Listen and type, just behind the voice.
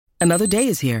Another day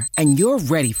is here, and you're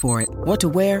ready for it. What to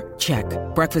wear? Check.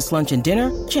 Breakfast, lunch, and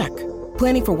dinner? Check.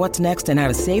 Planning for what's next and how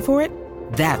to save for it?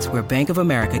 That's where Bank of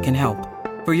America can help.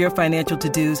 For your financial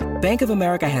to-dos, Bank of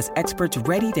America has experts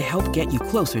ready to help get you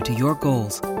closer to your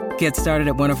goals. Get started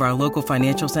at one of our local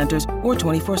financial centers or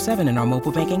 24/7 in our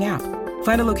mobile banking app.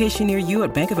 Find a location near you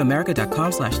at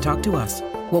bankofamerica.com/talktous.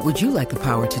 What would you like the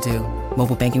power to do?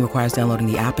 Mobile banking requires downloading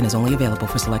the app and is only available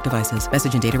for select devices.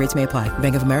 Message and data rates may apply.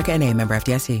 Bank of America N.A., member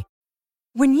FDIC.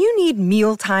 When you need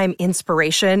mealtime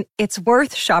inspiration, it's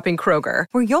worth shopping Kroger,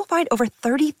 where you'll find over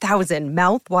 30,000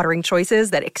 mouth-watering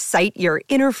choices that excite your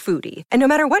inner foodie. And no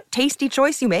matter what tasty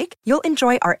choice you make, you'll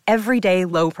enjoy our everyday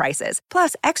low prices,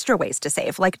 plus extra ways to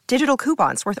save, like digital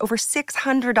coupons worth over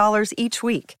 $600 each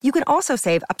week. You can also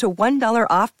save up to $1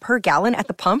 off per gallon at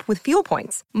the pump with fuel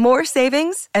points. More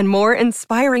savings and more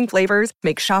inspiring flavors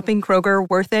make shopping Kroger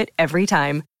worth it every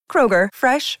time. Kroger,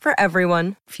 fresh for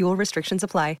everyone. Fuel restrictions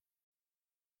apply.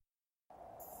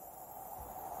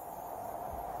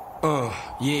 What?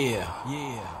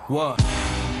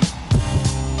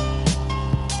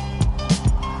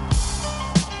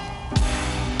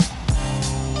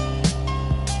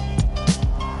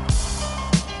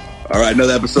 All right,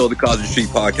 another episode of the Causeway Street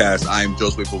Podcast. I'm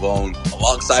Josue Pavone,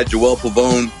 alongside Joel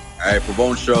Pavone. All right,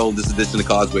 Pavone Show, this edition of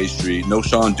Causeway Street. No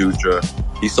Sean Dutra.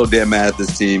 He's so damn mad at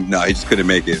this team. No, he just couldn't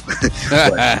make it.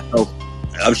 But,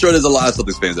 I'm sure there's a lot of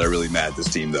Celtics fans that are really mad at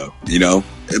this team, though, you know?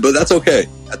 But that's okay.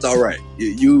 That's all right.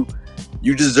 You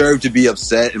deserve to be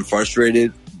upset and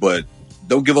frustrated, but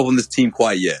don't give up on this team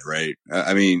quite yet, right?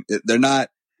 I mean, they're not.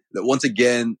 Once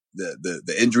again,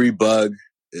 the injury bug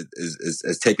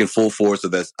is taking full force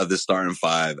of this starting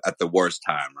five at the worst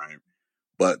time, right?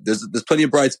 But there's plenty of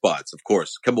bright spots, of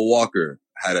course. Kemba Walker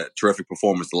had a terrific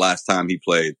performance the last time he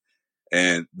played,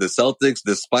 and the Celtics,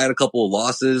 despite a couple of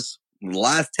losses, in the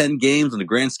last 10 games in the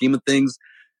grand scheme of things,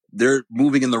 they're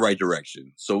moving in the right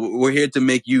direction. So we're here to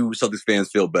make you Celtics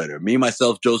fans feel better. Me,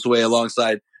 myself, Josue,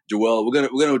 alongside Joel, we're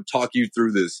gonna talk you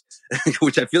through this,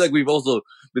 which I feel like we've also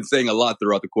been saying a lot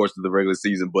throughout the course of the regular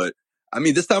season. But I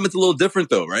mean, this time it's a little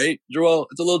different, though, right, Joel?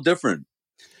 It's a little different.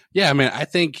 Yeah, I mean, I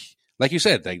think, like you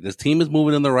said, like this team is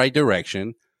moving in the right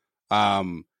direction.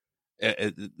 They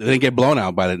didn't get blown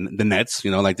out by the Nets,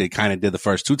 you know, like they kind of did the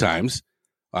first two times.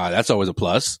 That's always a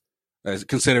plus.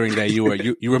 Considering that you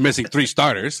were missing three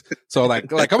starters, so like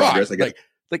come progress, on, like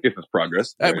it's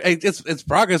progress. Right? It's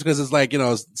progress because it's like, you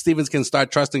know, Stevens can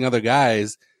start trusting other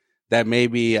guys that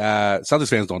maybe Celtics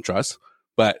fans don't trust.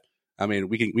 But I mean,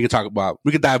 we can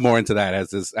dive more into that as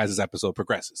this episode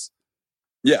progresses.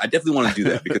 Yeah, I definitely want to do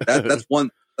that because that's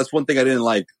one thing I didn't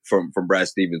like from Brad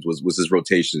Stevens was his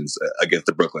rotations against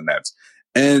the Brooklyn Nets,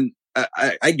 and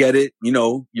I get it. You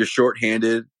know, you're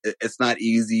shorthanded. It's not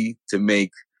easy to make.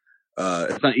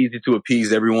 It's not easy to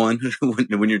appease everyone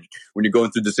when you're going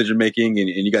through decision making and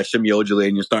you got Shimi Ojale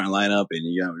in your starting lineup and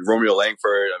you know Romeo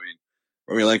Langford. I mean,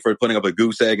 Romeo Langford putting up a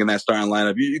goose egg in that starting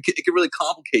lineup. It can really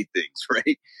complicate things,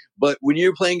 right? But when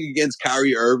you're playing against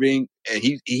Kyrie Irving and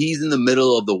he's in the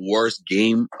middle of the worst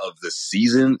game of the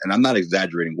season, and I'm not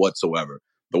exaggerating whatsoever,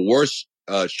 the worst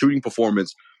shooting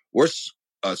performance, worst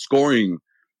scoring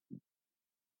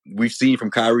we've seen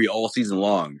from Kyrie all season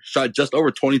long. Shot just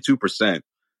over 22%.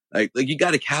 Like you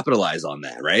got to capitalize on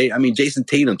that, right? I mean, Jason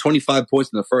Tatum, 25 points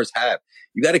in the first half.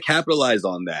 You got to capitalize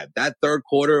on that. That third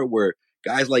quarter where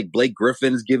guys like Blake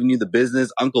Griffin is giving you the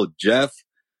business, Uncle Jeff,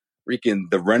 freaking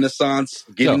the Renaissance,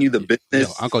 giving you the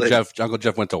business. Uncle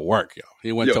Jeff went to work, yo.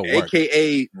 He went to work.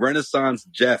 AKA Renaissance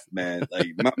Jeff, man. Like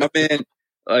my man,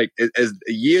 like as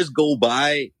years go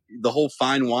by, the whole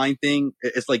fine wine thing,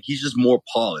 it's like he's just more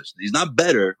polished. He's not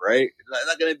better, right?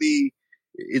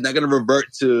 He's not going to revert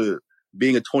to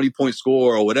being a 20-point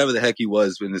scorer or whatever the heck he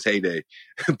was in his heyday.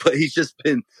 But he's just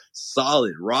been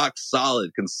solid, rock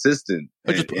solid, consistent.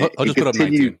 I'll just put up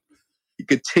 19. He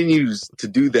continues to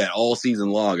do that all season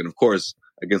long. And, of course,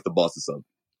 against the Boston Celtics.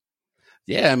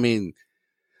 Yeah, I mean,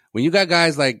 when you got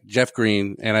guys like Jeff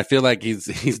Green, and I feel like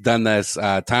he's done this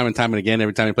time and time and again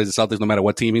every time he plays the Celtics, no matter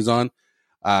what team he's on.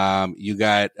 You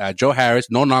got Joe Harris.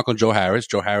 No knock on Joe Harris.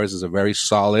 Joe Harris is a very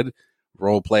solid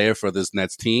role player for this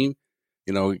Nets team.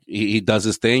 You know, he does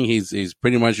his thing. He's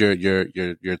pretty much your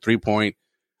 3-point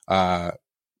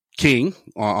king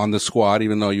on the squad,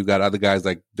 even though you got other guys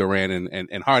like Durant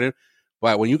and Harden.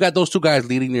 But when you got those two guys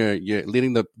leading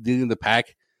leading the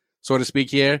pack, so to speak,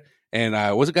 here, and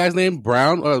what's the guy's name?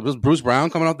 Brown? Was Bruce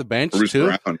Brown coming off the bench Bruce too?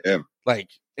 Brown, yeah.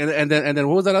 Like, and then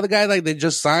what was that other guy like they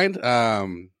just signed?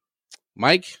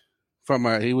 Mike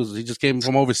from he just came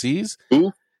from overseas.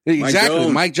 Who?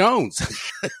 Exactly, Mike Jones.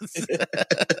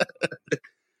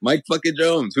 Mike fucking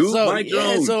Jones. Who? So, Mike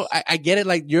Jones. So I get it.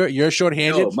 Like you're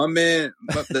shorthanded. Yo, my man,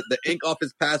 the ink off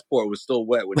his passport was still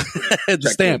wet when he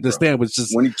the stamp was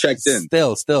just when he checked in.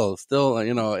 Still,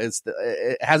 you know, it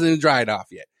hasn't even dried off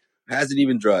yet. Hasn't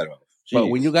even dried off. Jeez. But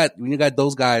when you got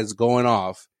those guys going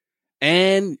off,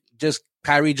 and just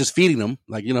Kyrie just feeding them,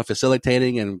 like, you know,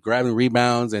 facilitating and grabbing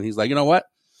rebounds, and he's like, you know what?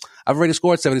 I've already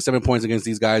scored 77 points against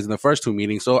these guys in the first 2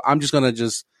 meetings, so I'm just gonna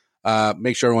just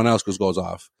make sure everyone else goes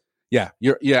off. Yeah,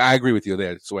 I agree with you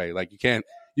there, Sway. Like you can't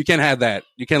have that.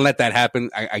 You can't let that happen.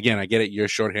 I get it. You're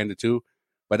shorthanded too,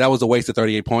 but that was a waste of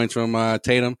 38 points from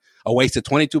Tatum, a waste of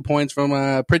 22 points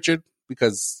from Pritchard,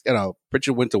 because, you know,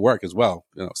 Pritchard went to work as well.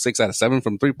 You know, 6 out of 7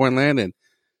 from 3-point land, and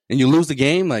you lose the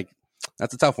game. Like,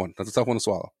 that's a tough one. That's a tough one to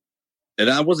swallow. And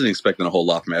I wasn't expecting a whole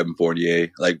lot from Evan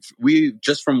Fournier. Like,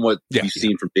 just from what we've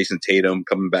seen from Jason Tatum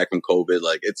coming back from COVID,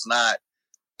 like, it's not.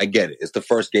 I get it. It's the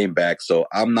first game back, so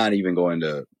I'm not even going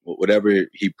to whatever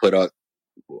he put up.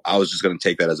 I was just going to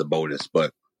take that as a bonus.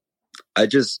 But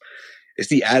it's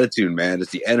the attitude, man.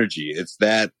 It's the energy. It's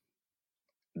that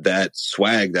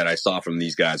swag that I saw from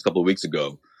these guys a couple of weeks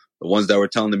ago. The ones that were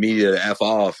telling the media to F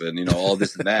off and, you know, all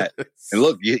this and that. And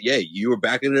look, you were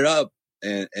backing it up.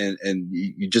 And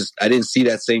you just, I didn't see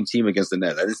that same team against the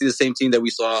Nets. I didn't see the same team that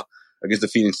we saw against the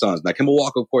Phoenix Suns. Now, Kemba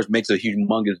Walker, of course, makes a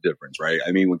humongous difference, right?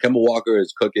 I mean, when Kemba Walker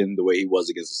is cooking the way he was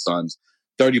against the Suns,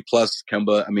 30 plus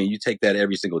Kemba, I mean, you take that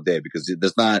every single day, because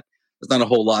there's not a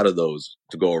whole lot of those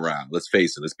to go around. Let's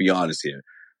face it. Let's be honest here.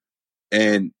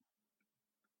 And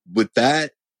with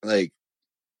that, like,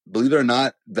 believe it or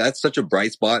not, that's such a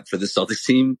bright spot for this Celtics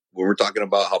team when we're talking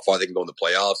about how far they can go in the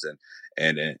playoffs,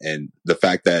 and the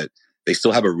fact that they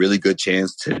still have a really good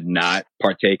chance to not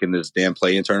partake in this damn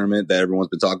play-in tournament that everyone's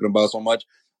been talking about so much.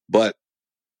 But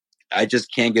I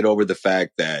just can't get over the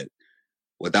fact that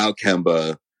without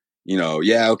Kemba, you know,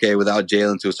 without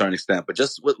Jalen to a certain extent, but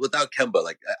just without Kemba,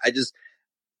 like,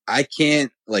 I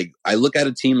can't, like, I look at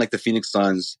a team like the Phoenix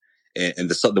Suns and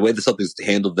the way the Celtics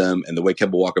handled them and the way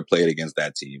Kemba Walker played against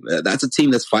that team. That's a team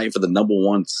that's fighting for the number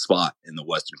 1 spot in the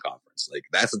Western Conference. Like,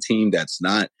 that's a team that's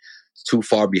not too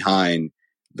far behind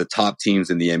the top teams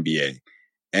in the NBA.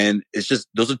 And it's just,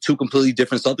 those are 2 completely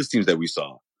different Celtics teams that we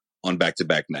saw on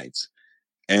back-to-back nights.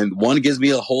 And one gives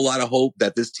me a whole lot of hope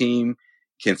that this team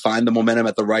can find the momentum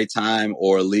at the right time,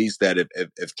 or at least that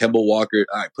if Kemba Walker,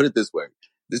 all right, put it this way,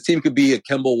 this team could be a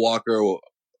Kemba Walker, or,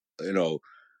 you know,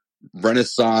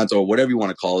 renaissance, or whatever you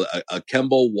want to call it, a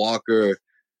Kemba Walker,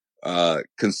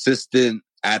 consistent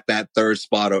at that third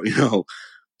spot, or, you know,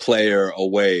 player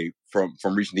away from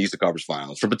reaching the Eastern Conference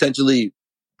Finals, from potentially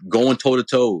going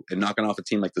toe-to-toe and knocking off a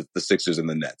team like the Sixers and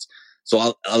the Nets.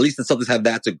 So at least the Celtics have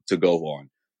that to go on.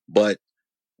 But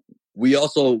we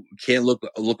also can't look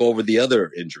over the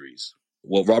other injuries,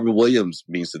 what Robert Williams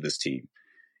means to this team,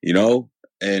 you know,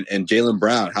 and Jaylen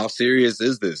Brown. How serious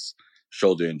is this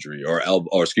shoulder injury, or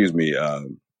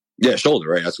shoulder,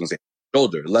 right? I was going to say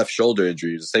shoulder, left shoulder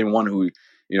injury. The same one who,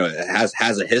 you know,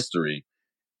 has a history.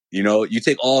 You know, you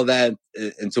take all of that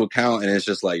into account, and it's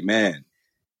just like, man,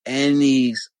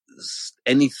 anything,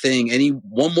 any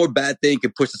one more bad thing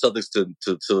could push the Celtics to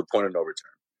the point of no return.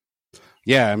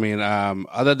 Yeah, I mean,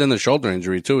 other than the shoulder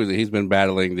injury too, he's been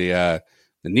battling the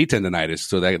knee tendonitis,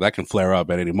 so that can flare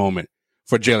up at any moment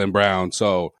for Jaylen Brown.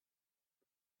 So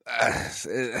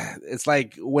it's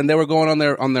like when they were going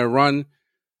on their run,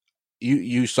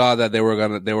 you saw that they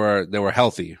were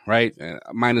healthy, right?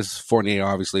 Minus Fournier,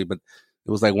 obviously, but it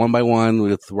was like one by one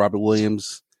with Robert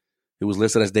Williams. He was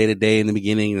listed as day-to-day in the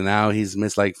beginning, and now he's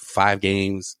missed like 5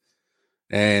 games.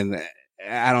 And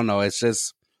I don't know. It's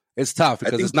just, it's tough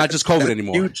because it's not just COVID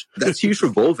anymore. Huge. That's huge for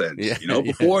both ends. Yeah, you know,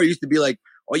 before it used to be like,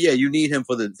 oh yeah, you need him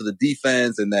for the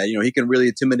defense, and that, you know, he can really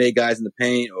intimidate guys in the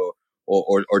paint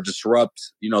or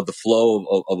disrupt, you know, the flow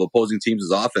of opposing teams'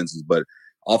 offenses. But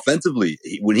offensively,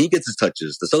 when he gets his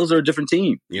touches, the Celtics are a different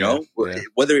team. You know,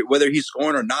 whether he's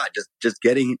scoring or not, just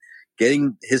getting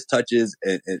his touches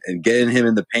and getting him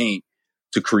in the paint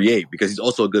to create, because he's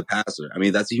also a good passer. I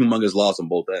mean, that's a humongous loss on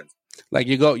both ends. Like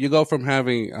you go from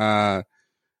having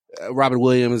Robert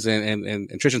Williams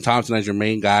and Tristan Thompson as your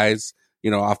main guys,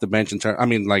 you know, off the bench in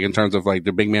terms of like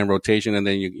the big man rotation, and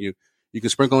then you can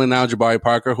sprinkle in now Jabari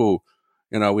Parker, who,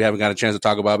 you know, we haven't got a chance to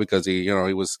talk about because he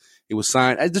was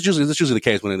signed. This is usually the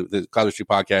case when the College Street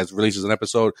Podcast releases an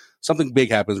episode. Something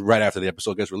big happens right after the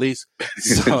episode gets released.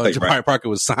 So like, Jabari Parker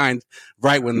was signed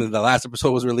right when the last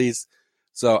episode was released.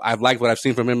 So I've liked what I've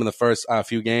seen from him in the first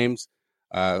few games.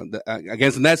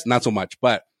 Against the Nets, not so much,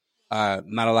 but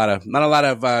not a lot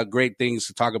of great things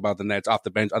to talk about the Nets off the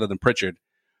bench other than Pritchard.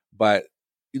 But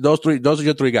those are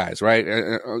your 3 guys, right?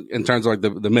 In terms of like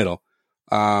the middle.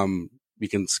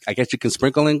 I guess you can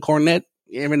sprinkle in Cornet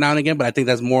every now and again, but I think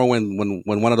that's more when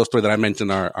one of those three that I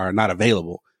mentioned are not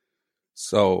available.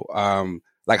 So,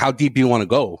 like, how deep do you want to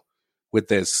go with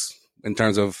this in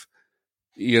terms of,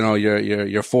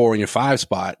 your 4 and your 5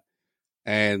 spot?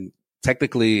 And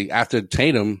technically, after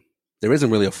Tatum, there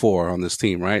isn't really a 4 on this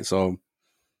team, right? So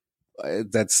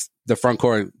that's the front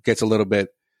court gets a little bit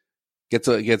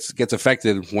gets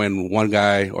affected when one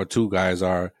guy or two guys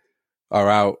are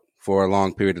out for a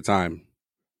long period of time.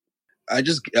 I'm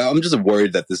just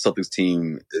worried that this Celtics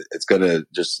team, it's gonna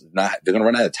just not. They're gonna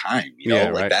run out of time.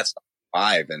 That's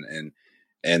 5,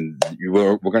 and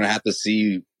we're gonna have to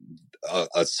see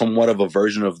a somewhat of a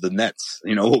version of the Nets.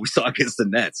 What we saw against the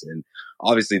Nets, and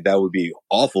obviously that would be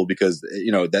awful because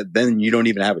that then you don't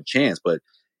even have a chance. But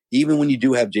even when you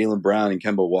do have Jaylen Brown and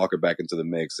Kemba Walker back into the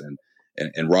mix,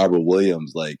 and Robert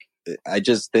Williams, like, I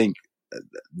just think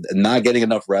not getting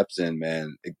enough reps in,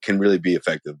 man, it can really be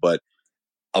effective. But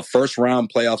a first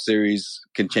round playoff series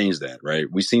can change that, right?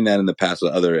 We've seen that in the past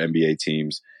with other NBA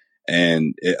teams.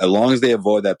 And as long as they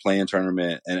avoid that play-in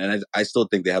tournament, and I still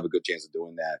think they have a good chance of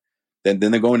doing that,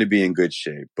 then they're going to be in good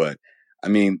shape. But I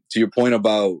mean, to your point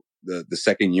about the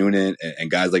second unit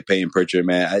and guys like Peyton Pritchard,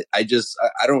 man,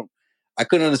 I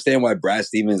couldn't understand why Brad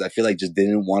Stevens, I feel like, just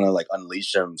didn't want to, like,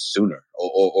 unleash him sooner,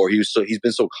 or he's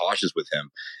been so cautious with him.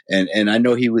 And I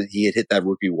know he had hit that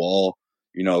rookie wall,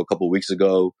 a couple of weeks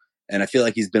ago. And I feel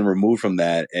like he's been removed from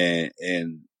that.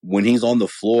 And when he's on the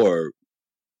floor,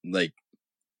 like,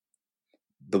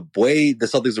 the way the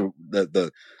Celtics are,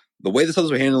 the way the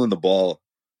Celtics were handling the ball,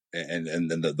 and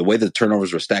the way the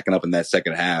turnovers were stacking up in that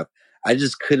second half, I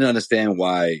just couldn't understand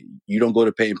why you don't go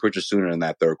to Peyton Pritchard sooner in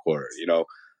that third quarter.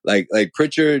 Like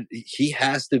Pritchard, he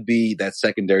has to be that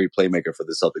secondary playmaker for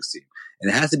the Celtics team,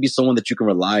 and it has to be someone that you can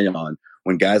rely on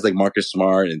when guys like Marcus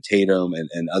Smart and Tatum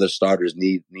and other starters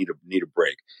need a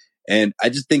break. And I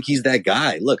just think he's that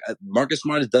guy. Look, Marcus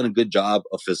Smart has done a good job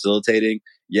of facilitating.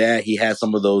 Yeah, he has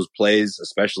some of those plays,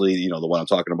 especially, the one I'm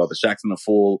talking about, the Shaq's in the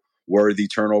full worthy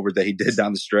turnover that he did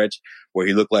down the stretch, where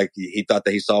he looked like he thought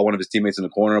that he saw one of his teammates in the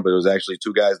corner, but it was actually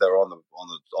two guys that were on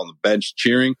the bench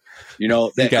cheering. He got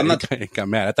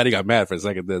mad. I thought he got mad for a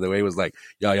second. The way he was like,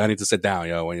 "Yo, y'all need to sit down,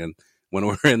 yo." When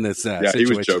we're in this, situation.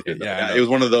 He was joking. Yeah, it was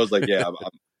one of those like, yeah,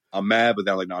 I'm mad, but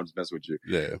then I'm like, no, I'm just messing with you.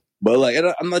 Yeah. But, like,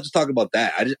 I'm not just talking about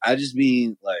that. I just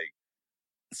mean, like,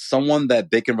 someone that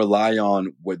they can rely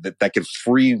on that can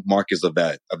free Marcus of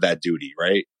that duty,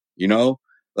 right?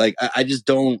 Like, I just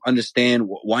don't understand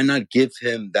why not give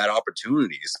him that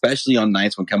opportunity, especially on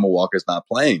nights when Kemba Walker's not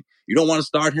playing. You don't want to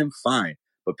start him, fine.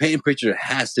 But Peyton Pritchard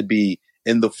has to be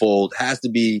in the fold, has to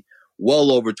be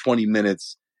well over 20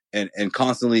 minutes and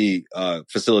constantly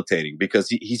facilitating, because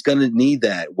he's going to need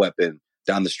that weapon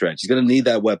down the stretch. He's going to need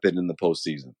that weapon in the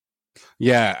postseason.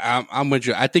 Yeah, I'm with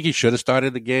you. I think he should have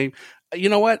started the game. You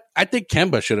know what? I think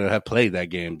Kemba should have played that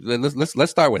game.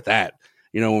 Let's start with that.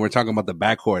 When we're talking about the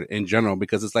backcourt in general,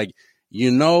 because it's like,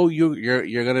 you're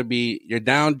gonna be, you're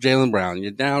down Jaylen Brown,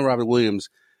 you're down Robert Williams,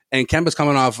 and Kemba's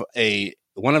coming off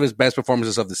one of his best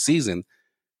performances of the season.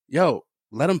 Yo,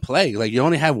 let him play. Like, you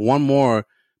only have one more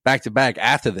back to back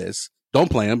after this. Don't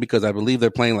play him, because I believe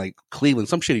they're playing like Cleveland,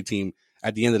 some shitty team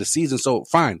at the end of the season. So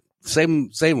fine, save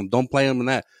him. Don't play him in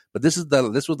that. But this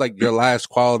was like your last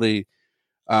quality,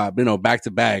 back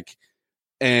to back.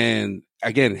 And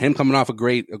again, him coming off a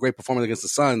great performance against the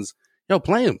Suns,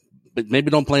 play him. But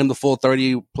maybe don't play him the full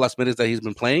 30 plus minutes that he's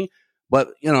been playing. But,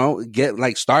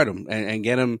 start him and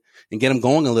get him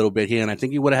going a little bit here. And I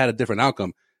think he would have had a different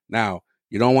outcome. Now,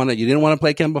 you didn't want to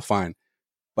play Kemba, fine.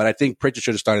 But I think Pritchard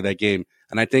should have started that game.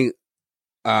 And I think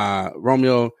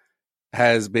Romeo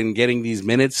has been getting these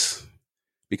minutes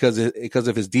because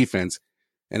of his defense.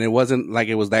 And it wasn't like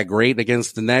it was that great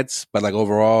against the Nets, but like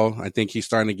overall, I think he's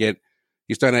starting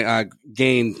to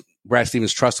gain Brad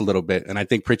Stevens' trust a little bit. And I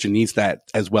think Pritchard needs that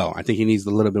as well. I think he needs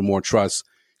a little bit more trust,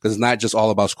 because it's not just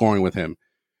all about scoring with him.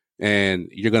 And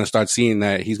you're going to start seeing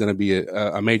that he's going to be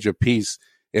a major piece,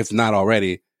 if not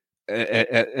already,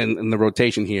 in the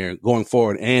rotation here going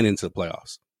forward and into the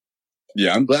playoffs.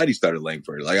 Yeah, I'm glad he started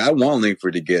Langford. Like, I want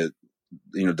Langford to get,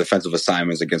 defensive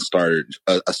assignments against a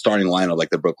starting lineup like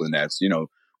the Brooklyn Nets,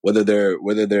 whether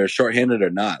they're shorthanded or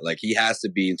not. Like, he has to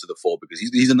be into the fold, because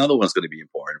he's another one that's going to be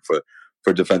important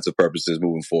for defensive purposes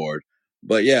moving forward.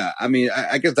 But yeah, I mean,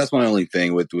 I guess that's my only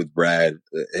thing with Brad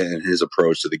and his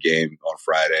approach to the game on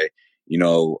Friday.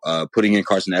 Putting in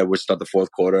Carson Edwards to start the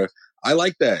fourth quarter. I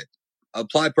like that.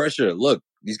 Apply pressure. Look,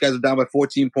 these guys are down by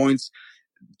 14 points.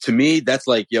 To me, that's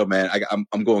like, yo, man,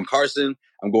 I'm going Carson.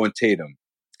 I'm going Tatum.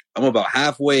 I'm about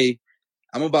halfway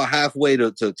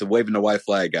to waving the white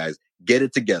flag, guys. get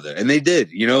it together. And they did,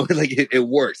 like it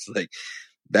works. Like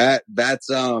I'm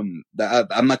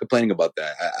not complaining about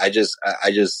that.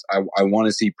 I want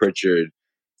to see Pritchard.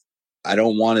 I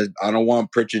don't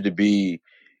want Pritchard to be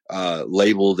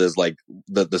labeled as like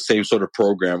the same sort of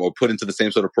program or put into the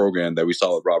same sort of program that we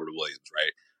saw with Robert Williams,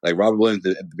 right? Like Robert Williams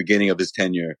at the beginning of his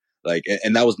tenure, like,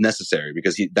 and that was necessary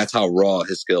because that's how raw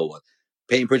his skill was.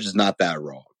 Peyton Pritchard's not that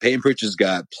raw. Peyton Pritchard's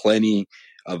got plenty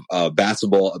of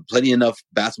enough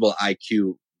basketball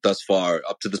IQ thus far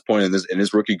up to this point in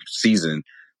his rookie season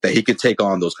that he could take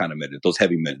on those kind of minutes, those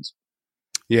heavy minutes.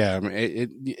 Yeah, I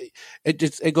mean,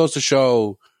 it goes to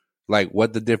show like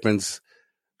what the difference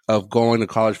of going to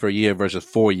college for a year versus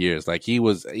 4 years. Like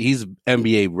he's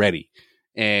NBA ready,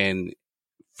 and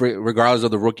regardless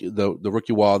of the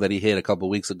rookie wall that he hit a couple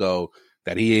of weeks ago,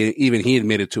 that he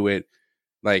admitted to it.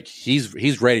 Like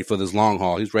he's ready for this long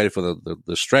haul. He's ready for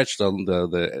the stretch,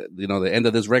 the end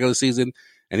of this regular season,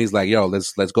 and he's like, yo,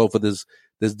 let's go for this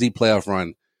deep playoff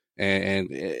run,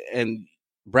 and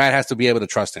Brad has to be able to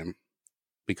trust him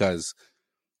because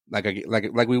like we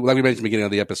mentioned at the beginning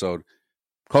of the episode,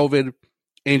 COVID,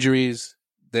 injuries.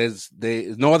 There's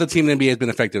no other team in the NBA has been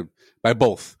affected by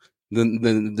both than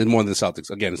more than the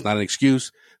Celtics. Again, it's not an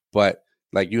excuse, but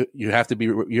like you have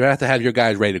to have your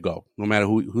guys ready to go, no matter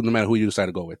who you decide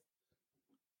to go with.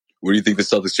 What do you think the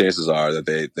Celtics' chances are that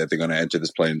they're going to enter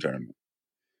this play-in tournament?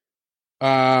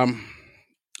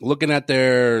 Looking at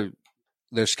their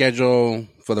schedule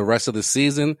for the rest of the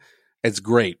season, it's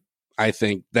great. I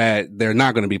think that they're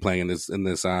not going to be playing in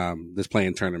this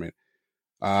play-in tournament.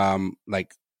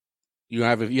 Like you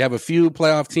have a few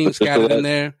playoff teams scattered in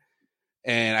there,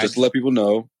 and just to let people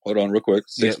know. Hold on, real quick.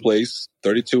 Sixth place,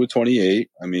 32-28.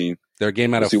 I mean, they're a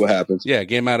game out of see what happens. Yeah,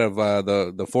 game out of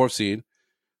the fourth seed.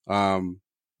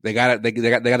 They got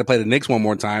to play the Knicks one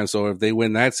more time. So if they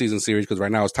win that season series, because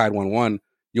right now it's tied 1-1,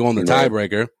 you own the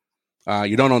tiebreaker.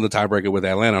 You don't own the tiebreaker with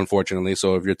Atlanta, unfortunately.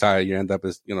 So if you're tied, you end up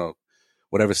as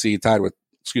whatever seed tied with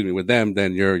them,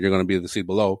 then you're going to be the seed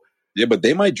below. Yeah, but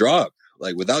they might drop.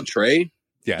 Like without Trey,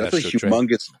 that's a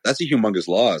humongous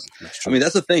loss. I mean,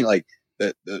 that's the thing. Like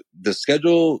the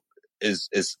schedule is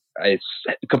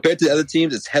compared to the other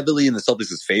teams, it's heavily in the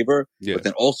Celtics' favor. Yeah. But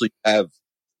then also you have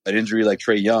an injury like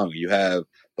Trey Young. You have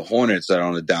the Hornets that are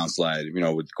on the downslide.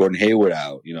 With Gordon Hayward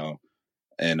out.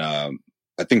 And I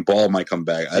think Ball might come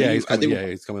back. He's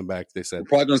coming back. They said we're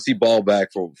probably going to see Ball back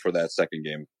for that second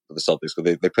game for the Celtics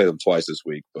because they played them twice this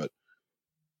week. But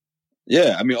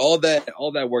yeah, I mean, all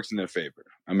that works in their favor.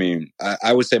 I mean,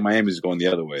 I would say Miami's going the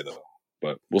other way though,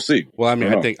 but we'll see. Well, I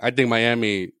mean, I think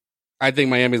Miami's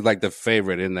like the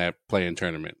favorite in that play-in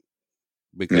tournament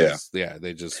because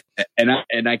they just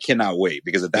and I cannot wait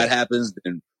because if that happens,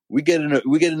 then we get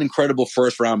an incredible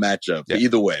first round matchup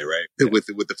either way, right? Yeah. With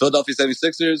the Philadelphia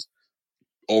 76ers,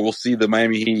 or we'll see the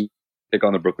Miami Heat take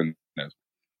on the Brooklyn Nets.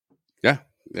 Yeah,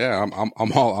 I'm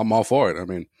all for it. I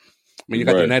mean, you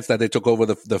got the Nets that they took over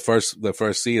the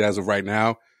first seed as of right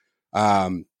now.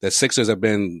 The Sixers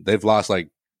they've lost like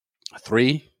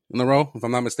 3 in a row, if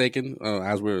I'm not mistaken,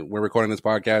 as we're recording this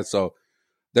podcast. So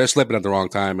they're slipping at the wrong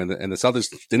time, and the Celtics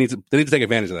they need to take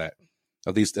advantage of that,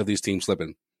 of these teams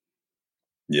slipping.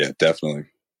 Yeah, definitely.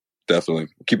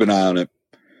 Keep an eye on it.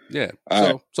 Yeah.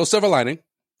 So silver lining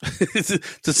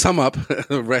to sum up,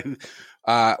 right?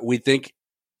 We think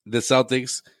the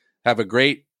Celtics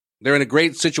they're in a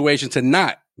great situation to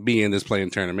not be in this play-in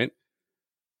tournament.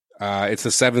 It's the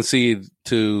 7th seed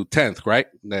to 10th, right?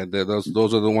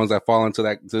 Those are the ones that fall into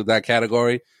that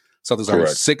category. Celtics are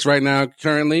 6 right now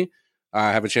currently.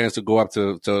 Have a chance to go up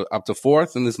to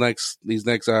 4th in these next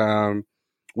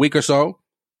week or so.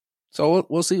 So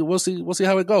we'll see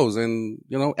how it goes. And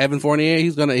Evan Fournier,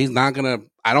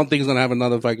 I don't think he's gonna have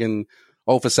another fucking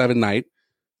 0-for-7 night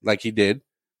like he did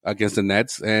against the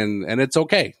Nets, and it's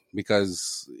okay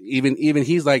because even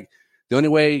he's like, the only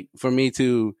way for me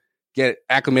to get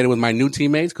acclimated with my new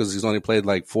teammates, because he's only played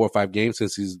like 4 or 5 games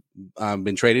since he's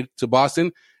been traded to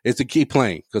Boston, is to keep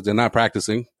playing because they're not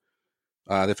practicing.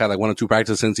 They've had like 1 or 2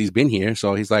 practices since he's been here,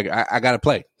 so he's like, I gotta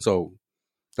play. So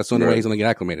that's the only way he's gonna get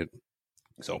acclimated.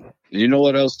 So you know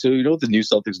what else too? You know what the new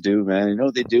Celtics do, man? You know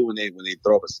what they do when they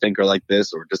throw up a stinker like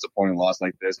this or a disappointing loss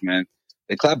like this, man?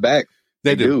 They clap back.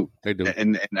 They do.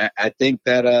 And I think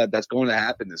that that's going to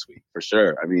happen this week for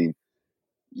sure. I mean,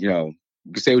 you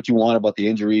can say what you want about the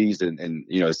injuries and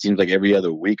it seems like every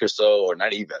other week or so, or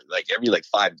not even like every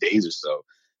 5 days or so,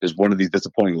 there's one of these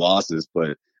disappointing losses.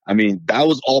 But I mean, that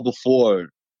was all before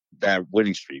that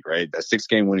winning streak, right? That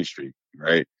 6-game winning streak,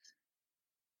 right?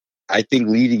 I think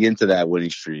leading into that winning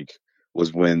streak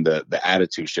was when the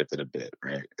attitude shifted a bit,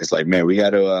 right? It's like, man, we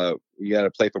gotta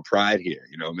play for pride here,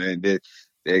 man.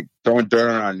 They're throwing dirt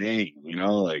on our name,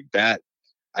 like that.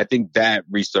 I think that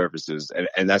resurfaces,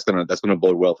 and that's gonna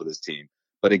bode well for this team.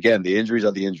 But again, the injuries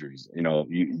are the injuries.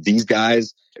 These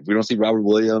guys, if we don't see Robert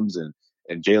Williams and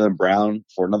Jaylen Brown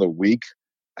for another week,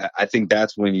 I think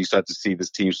that's when you start to see this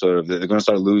team they're going to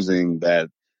start losing that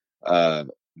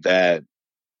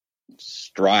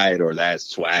stride or that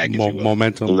swag,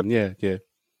 momentum. Yeah.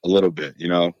 A little bit.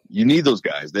 You need those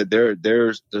guys.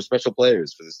 They're special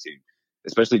players for this team,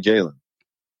 especially Jaylen.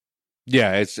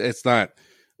 Yeah, it's not.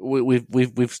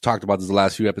 We've talked about this the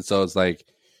last few episodes. Like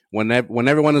when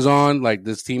everyone is on, like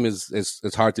this team is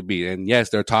hard to beat. And yes,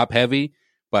 they're top heavy,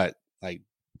 but like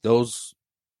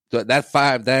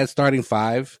that starting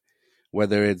five,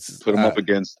 whether it's put them up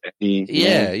against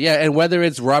any, and whether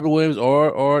it's Robert Williams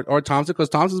or Thompson, because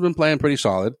Thompson's been playing pretty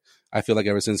solid. I feel like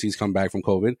ever since he's come back from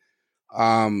COVID,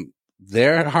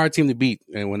 they're a hard team to beat.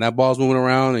 And when that ball's moving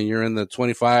around and you're in the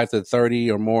 25 to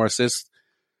 30 or more assists,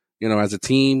 as a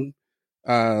team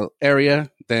area,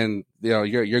 then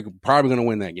you're probably going to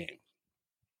win that game.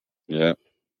 Yeah,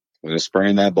 they're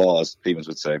spraying that ball, as Stevens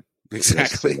would say.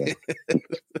 Exactly.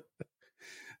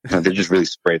 They just really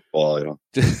spray the ball,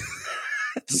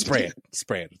 Spray it.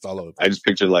 It's all over. I just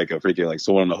picture like a freaking like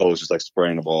someone on the hose just like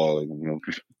spraying the ball,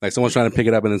 like someone's trying to pick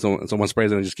it up and then someone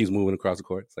sprays it and it just keeps moving across the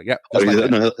court. It's like, yeah. He'll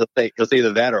say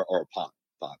either that or pop.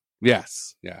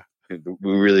 Yes, yeah. We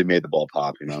really made the ball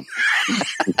pop,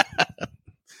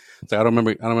 So I don't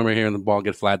remember hearing the ball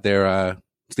get flat there.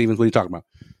 Stevens, what are you talking about?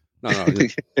 No,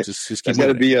 just keep it's got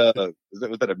to be was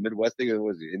that a Midwest thing or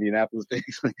was it Indianapolis thing?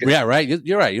 Yeah, right.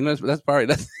 You're right. That's probably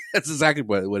that's exactly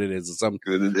what it is. Don't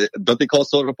they call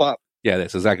soda pop? Yeah,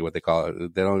 that's exactly what they call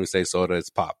it. They don't even say soda; it's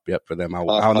pop. Yep, for them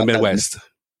out in the Midwest.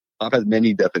 Pop has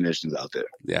many definitions out there.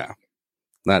 Yeah,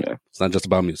 it's not just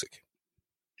about music.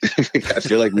 I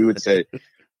feel like we would say,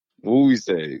 what would we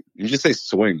say? You just say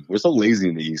swing. We're so lazy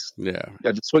in the East. Yeah,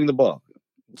 just swing the ball.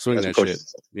 Swing that shit.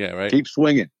 Yeah, right. Keep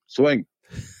swinging. Swing.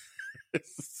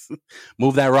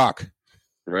 Move that rock.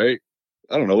 Right.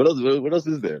 I don't know what else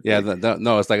is there. Yeah.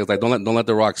 No, it's like don't let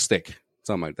the rock stick.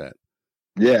 Something like that.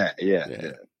 Yeah.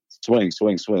 Swing.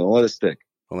 Don't let it stick.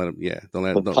 Don't let it. Don't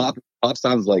let it. Pop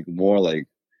sounds more like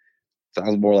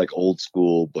old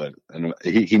school, but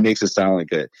he makes it sound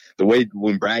like the way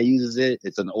when Brad uses it,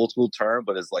 it's an old school term,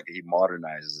 but it's like he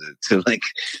modernizes it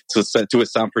to it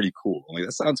sound pretty cool. Like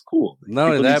that sounds cool.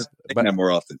 Not only that, but that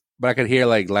more often. But I could hear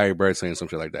like Larry Bird saying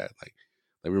something like that, like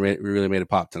we really made it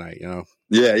pop tonight, Yeah.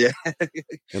 And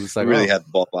it's like we really had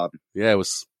the ball popping. Yeah, it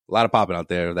was a lot of popping out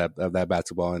there of that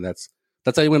basketball, and that's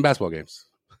how you win basketball games.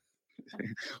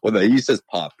 Well, he says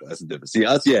pop. That's the difference. See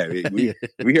us, we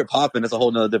hear popping. That's a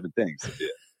whole nother different thing. So, yeah.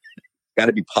 Got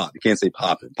to be pop. You can't say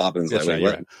popping. Popping is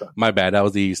right. My bad. That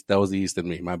was the East in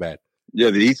me. My bad. Yeah,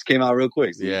 the East came out real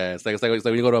quick. See? Yeah, it's like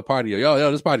when you go to a party.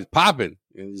 Yo, this party's popping.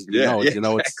 Exactly.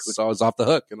 It's always off the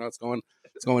hook.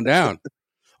 It's going down.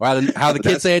 Or how the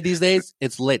kids say it these days,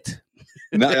 it's lit.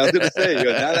 No, I was gonna say,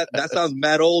 that sounds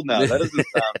mad old now. That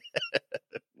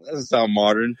doesn't sound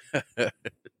modern.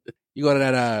 You go to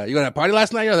that party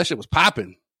last night? Yo, that shit was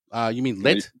popping. You mean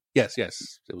lit? Yes, it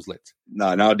was lit.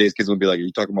 No, nowadays kids would be like, "Are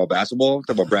you talking about basketball?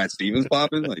 Talking about Brad Stevens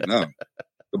popping?" Like, no,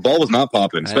 the ball was not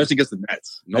popping, especially against the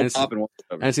Nets. No popping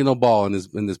whatsoever. I didn't see no ball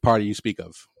in this party you speak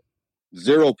of.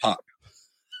 Zero pop.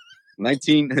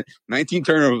 19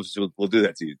 turnovers will do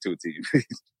that to a team.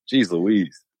 Jeez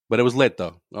Louise. But it was lit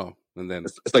though. Oh, and then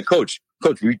it's like, coach,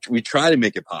 we try to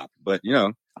make it pop, but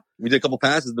we did a couple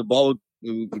passes, the ball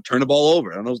we turn the ball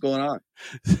over. I don't know what's going on.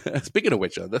 Speaking of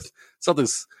which,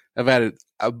 Celtics have had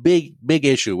a big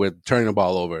issue with turning the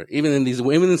ball over, even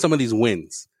in some of these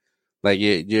wins. Like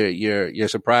you're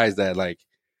surprised that like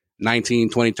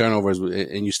 19, 20 turnovers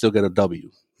and you still get a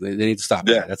W. They need to stop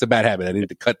that. That's a bad habit. I need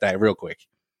to cut that real quick.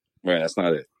 Right, that's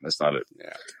not it.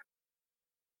 Yeah.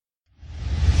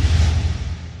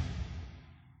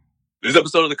 This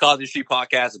episode of the Cosby Street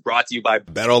Podcast is brought to you by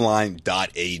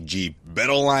BetOnline.ag.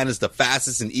 BetOnline is the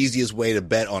fastest and easiest way to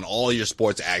bet on all your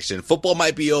sports action. Football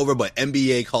might be over, but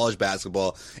NBA, college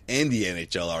basketball, and the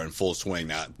NHL are in full swing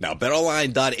now. Now,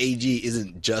 BetOnline.ag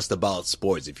isn't just about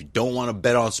sports. If you don't want to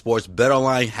bet on sports,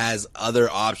 BetOnline has other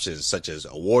options such as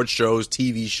award shows,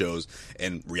 TV shows,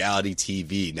 and reality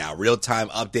TV. Now, real-time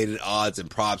updated odds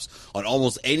and props on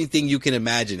almost anything you can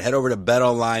imagine. Head over to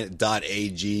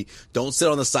BetOnline.ag. Don't sit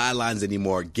on the sidelines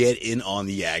anymore. Get in on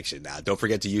the action. Now, don't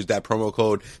forget to use that promo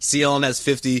code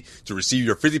CLNS50 to receive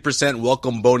your 50%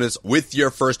 welcome bonus with your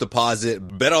first deposit.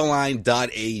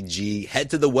 BetOnline.ag. Head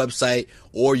to the website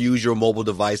or use your mobile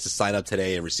device to sign up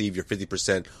today and receive your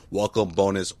 50% welcome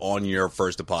bonus on your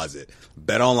first deposit.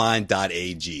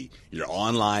 BetOnline.ag, your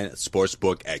online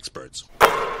sportsbook experts.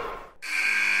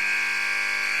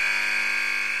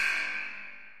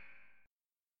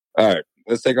 All right,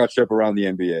 let's take our trip around the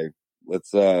NBA.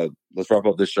 Let's wrap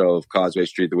up this show of Causeway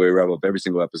Street the way we wrap up every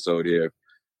single episode here.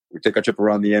 We take our trip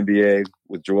around the NBA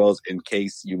with Joel's In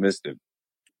Case You Missed It.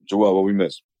 Joel, what we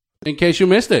missed? In case you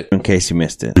missed it. In case you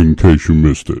missed it. In case you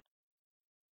missed it.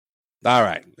 All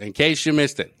right. In case you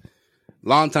missed it.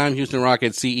 Longtime Houston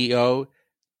Rockets CEO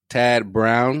Tad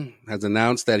Brown has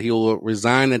announced that he will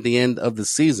resign at the end of the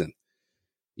season.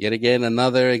 Yet again,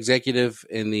 another executive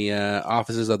in the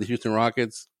offices of the Houston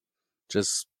Rockets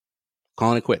just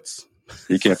calling it quits.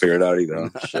 You can't figure it out either.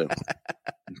 Huh? Shit.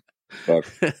 Fuck.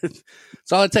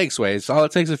 It's all it takes, Wade. It's all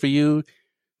it takes is for you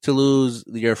to lose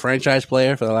your franchise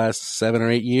player for the last 7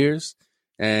 or 8 years,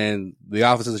 and the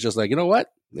offices are just like, you know what?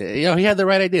 He had the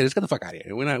right idea. Just get the fuck out of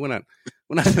here. We're not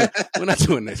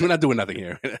doing this. We're not doing nothing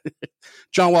here.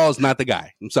 John Wall is not the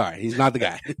guy. I'm sorry, he's not the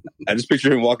guy. I just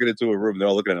picture him walking into a room. They're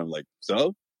all looking at him like,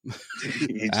 so?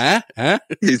 He's like,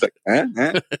 He's like,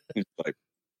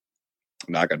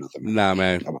 no, I got nothing. Nah,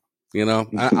 man.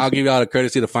 I'll give y'all the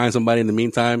courtesy to find somebody in the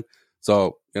meantime.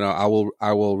 So, I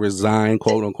will resign,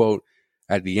 quote unquote,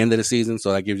 at the end of the season.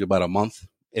 So that gives you about a month,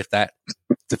 if that,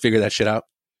 to figure that shit out.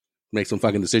 Make some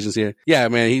fucking decisions here. Yeah,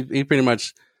 man, he pretty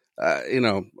much, what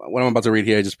I'm about to read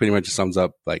here just pretty much sums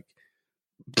up, like,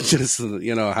 just,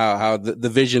 how the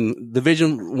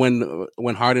vision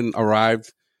when Harden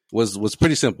arrived was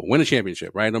pretty simple. Win a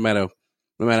championship, right? No matter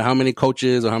how many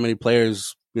coaches or how many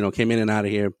players, came in and out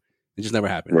of here, it just never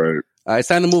happened. Right. It's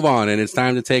time to move on, and it's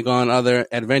time to take on other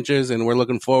adventures, and we're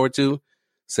looking forward to,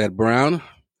 said Brown,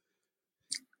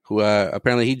 who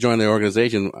apparently he joined the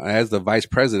organization as the vice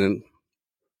president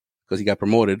because he got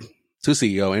promoted to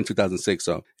CEO in 2006.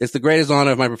 So it's the greatest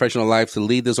honor of my professional life to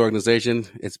lead this organization.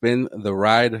 It's been the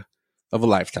ride of a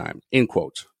lifetime, end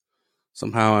quote.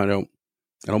 Somehow I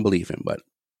don't believe him, but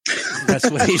that's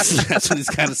what he's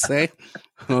got to say.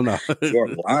 I don't know. You are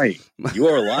lying. You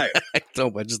are a liar.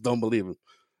 I just don't believe him.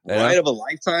 Ride of a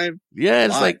lifetime? Yeah,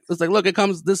 it's like, look, it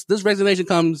comes, this resignation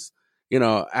comes,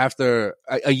 after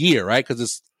a year, right?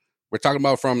 Because we're talking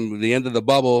about from the end of the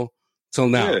bubble till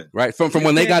now, right? From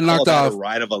when they got knocked off.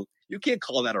 You can't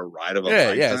call that a ride of a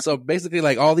lifetime. Yeah. So basically,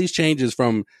 like, all these changes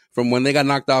from when they got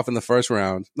knocked off in the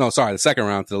the second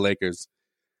round to the Lakers.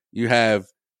 You have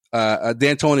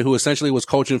D'Antoni, who essentially was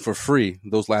coaching for free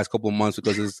those last couple of months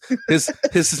because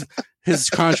his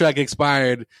contract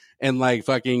expired in like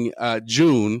fucking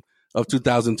June of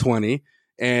 2020,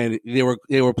 and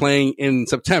they were playing in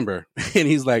September, and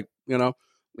he's like,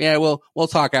 yeah, we'll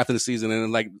talk after the season.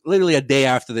 And like literally a day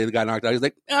after they got knocked out, he's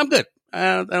like, yeah, I'm good.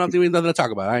 I don't think we have nothing to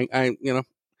talk about. I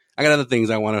got other things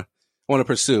I want to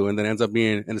pursue, and then ends up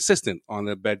being an assistant on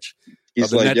the bench.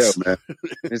 He's like, Nets. Yo, man.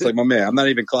 He's like, my man, I'm not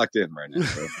even clocked in right now.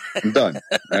 So I'm done.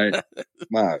 All right,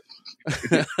 my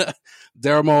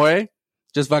Daryl Morey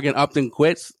just fucking upped and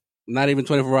quits. Not even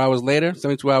 72 hours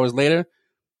later,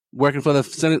 working for the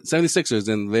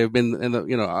 76ers, and they've been in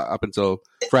the up until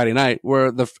Friday night,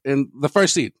 were in the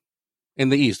first seed in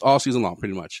the East all season long,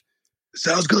 pretty much.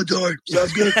 Sounds good, Dory.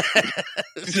 Sounds good.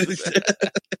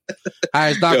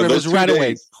 Highest Doc Rivers right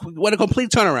away. What a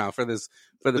complete turnaround for this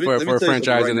for a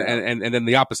franchise, right, and then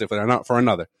the opposite for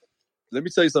another. Let me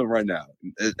tell you something right now.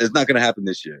 It's not going to happen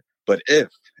this year, but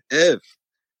if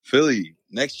Philly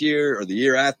next year or the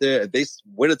year after, if they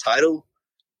win a title,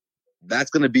 that's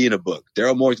going to be in a book.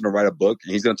 Daryl Morey's going to write a book,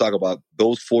 and he's going to talk about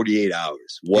those 48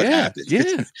 hours. What happened?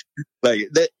 Yeah. Like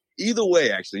that. Either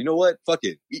way, actually, you know what? Fuck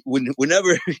it.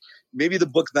 Whenever, maybe the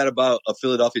book's not about a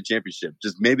Philadelphia championship.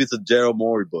 Just maybe it's a Daryl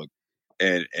Morey book,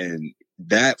 and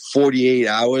that 48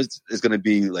 hours is going to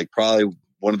be like probably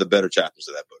one of the better chapters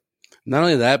of that book. Not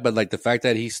only that, but like the fact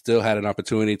that he still had an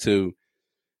opportunity to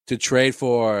trade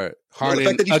for Harden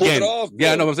again.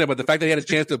 Yeah, I know what I'm saying, but the fact that he had a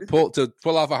chance to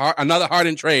pull off another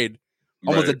Harden trade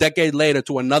almost a decade later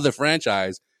to another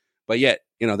franchise, but yet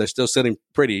they're still sitting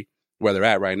pretty where they're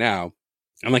at right now.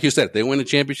 And like you said, if they win the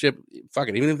championship, fuck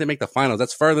it. Even if they make the finals,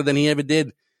 that's further than he ever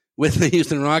did with the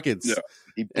Houston Rockets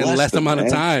in less amount of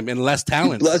time and less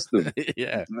talent. He blessed them.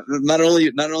 Yeah. Not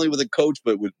only with a coach,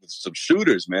 but with some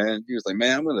shooters, man. He was like,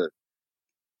 man,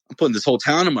 I'm putting this whole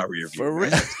town in my rear view. For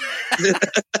real.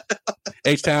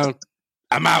 H-Town,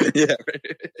 I'm out. Yeah.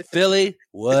 Philly,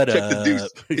 what Check up? the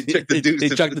deuce. Check the deuce. He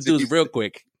chucked the deuce real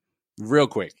quick.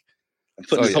 I'm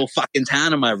putting this whole fucking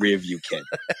town in my rear view, kid.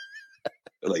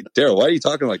 Like, Daryl, why are you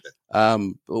talking like that?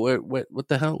 What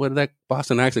the hell? Where did that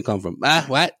Boston accent come from?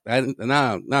 What?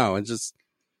 No. It's just,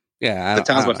 yeah. The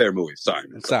Town's my favorite movie. Sorry.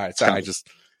 I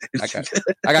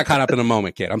got caught up in the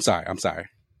moment, kid. I'm sorry.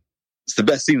 It's the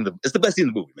best scene in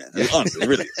the movie, man. Honestly, it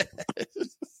really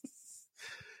is.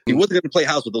 He wasn't going to play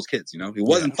house with those kids, He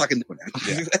wasn't fucking doing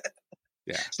that.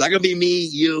 Yeah. It's not going to be me,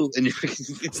 you, and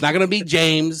it's not going to be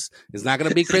James. It's not going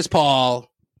to be Chris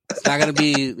Paul. It's not going to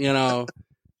be,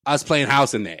 us playing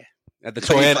house in there at the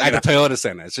Toyota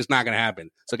Center. It's just not going to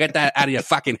happen. So get that out of your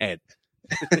fucking head.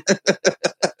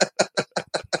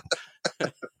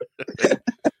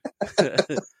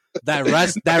 that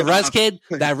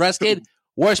Russ kid,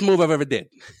 worst move I've ever did.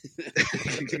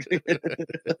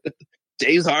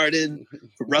 James Harden,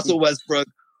 Russell Westbrook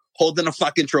holding a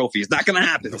fucking trophy. It's not going to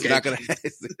happen. Okay? It's not going to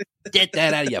get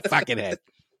that out of your fucking head.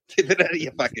 Get it out of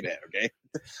your fucking head, okay?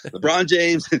 LeBron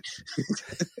James,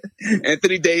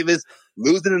 Anthony Davis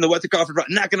losing in the Western Conference,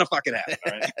 not going to fucking happen.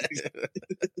 All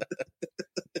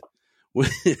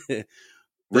right?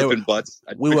 Ripping butts.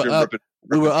 We were up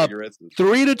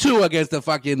 3-2 against the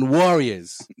fucking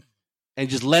Warriors, and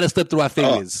just let us slip through our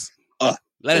fingers.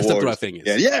 Let us slip through our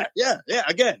fingers. Yeah.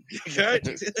 Again,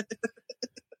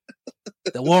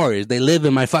 the Warriors, they live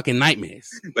in my fucking nightmares.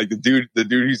 Like the dude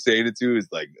who's saying it to is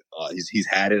like, he's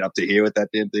had it up to here with that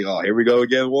damn thing. Oh, here we go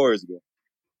again, Warriors again.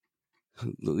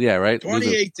 Yeah, right.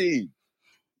 2018.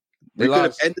 They could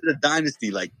have ended a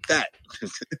dynasty like that.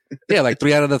 Yeah, like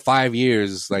 3 out of the 5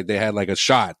 years, like they had like a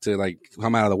shot to like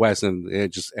come out of the West, and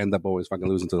it just end up always fucking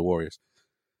losing to the Warriors.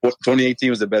 2018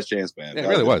 was the best chance, man. Yeah, it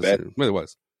really was. It really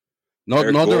was. No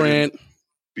Durant.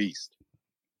 Beast.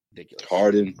 Ridiculous.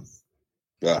 Harden.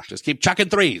 Just keep chucking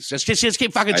threes. Just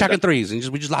keep fucking chucking threes, and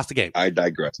we just lost the game. I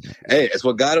digress. Hey, it's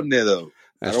what got him there, though.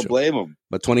 I don't blame him.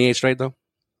 But 28 straight, though?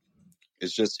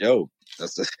 It's just, you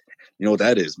know what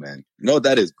that is, man. You know what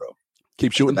that is, bro.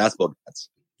 Keep shooting. That's basketball gods.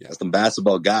 Yeah. That's them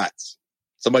basketball gods.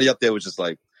 Somebody up there was just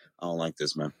like, I don't like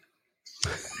this, man. I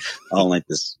don't like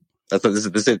this. This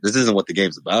isn't what the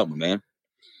game's about, my man.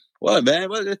 What, man?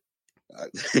 What? I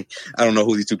don't know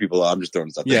who these two people are. I'm just throwing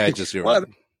this out there. Yeah, just you're right.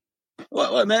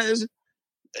 What, man?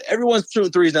 Everyone's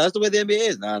shooting threes now. That's the way the NBA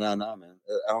is. No, man.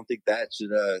 I don't think that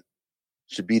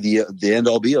should be the end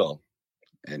all be all.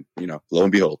 And lo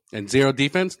and behold. And zero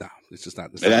defense? No, it's just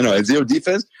not. I know. And zero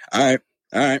defense? All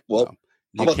right. Well,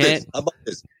 how about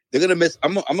this? They're gonna miss.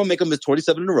 I'm gonna make them miss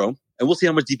 27 in a row, and we'll see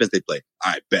how much defense they play.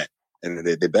 All right, bet. And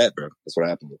they bet, bro. That's what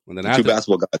happened. And then two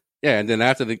basketball gods. Yeah, and then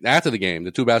after the game,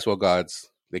 the two basketball gods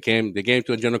they came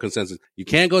to a general consensus. You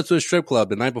can't go to a strip club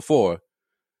the night before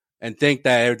and think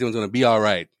that everything's going to be all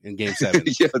right in Game 7.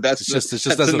 Yeah, that's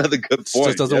another good point. It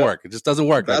just doesn't work. It just doesn't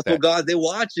work. Basketball like that. gods, they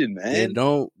watching, man.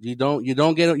 You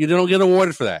don't get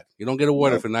awarded for that. You don't get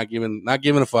awarded for not giving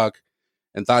a fuck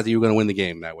and thought that you were going to win the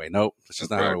game that way. Nope, that's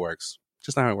just not how it works.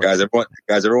 Just not how it works.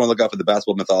 Guys, everyone look out for the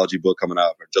basketball mythology book coming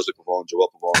out for Joseph Pavone,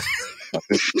 Joel Pavone.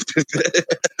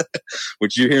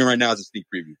 What you're hearing right now is a sneak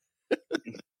preview.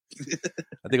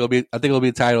 I think it'll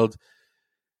be titled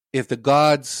 "If the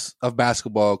Gods of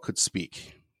Basketball Could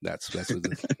Speak." That's what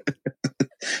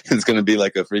it's going to be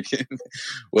like a freaking.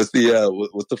 What's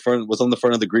on the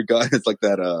front of the Greek god? It's like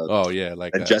that.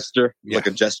 Like a gesture, like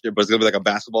a gesture, but it's going to be like a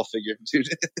basketball figure, dude.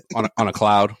 on a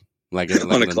cloud. Like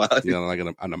on a cloud, like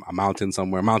on a mountain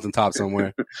somewhere, mountaintop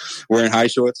somewhere. Wearing high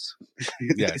shorts.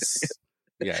 Yes.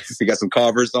 You got some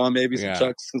Carvers on, maybe some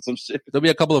Chucks and some shit. There'll be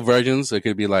a couple of versions. It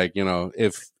could be like,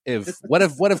 if what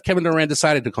if Kevin Durant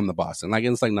decided to come to Boston? Like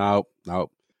it's like no,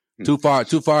 too far.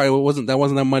 It wasn't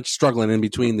that much struggling in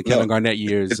between the Kevin Garnett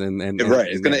years and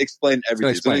right. It's going to explain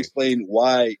everything. It's going to explain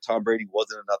why Tom Brady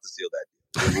wasn't enough to seal that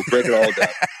deal. We'll break it all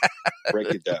down. Break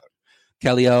it down.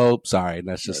 Kelly O, sorry,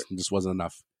 that's just wasn't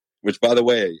enough. Which, by the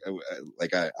way,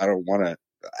 I don't want to,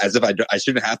 as if I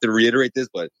shouldn't have to reiterate this,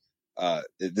 but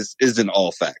this isn't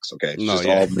all facts, okay? It's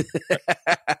all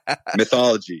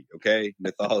mythology, okay?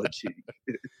 Mythology.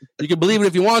 You can believe it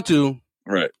if you want to,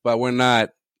 right? But we're not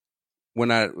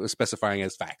specifying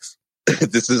as facts.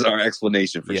 This is our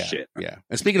explanation for shit. Yeah.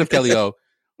 And speaking of Kelly O,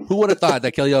 who would have thought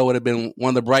that Kelly O would have been one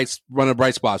of the bright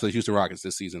spots for the Houston Rockets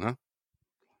this season, huh?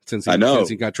 Since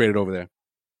he got traded over there.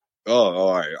 Oh,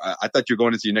 all right. I thought you were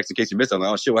going into your next in case you missed. I'm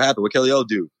like, oh shit, what happened? What Kelly O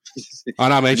do? Oh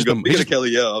no, man, he's just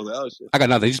Kelly O. I was like, oh shit. I got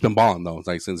nothing. He's just been balling though. It's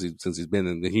like since he's been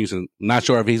in Houston. Not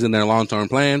sure if he's in their long term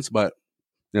plans, but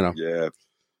yeah,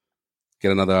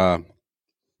 get another.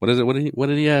 What is it? What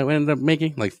did he end up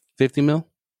making? Like 50 mil?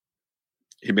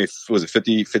 He made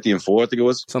 50 and 4? I think it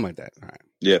was something like that. All right.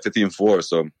 Yeah, 50 and 4.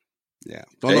 So yeah,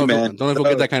 don't know if he'll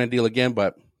get that kind of deal again,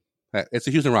 but. It's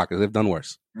the Houston Rockets. They've done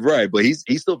worse. Right, but he's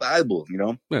still valuable,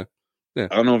 Yeah. I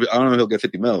don't know if he'll get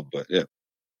 50 mil, but yeah.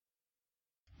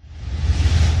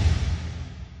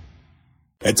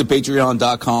 Head to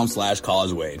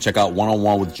patreon.com/causeway and check out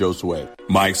One-on-One with Josue,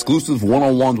 my exclusive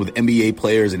one-on-ones with NBA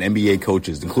players and NBA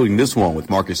coaches, including this one with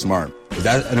Marcus Smart. Is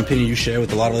that an opinion you share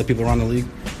with a lot of other people around the league?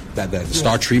 That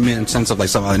star treatment in sense of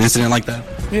like an incident like that?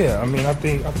 Yeah, I mean, I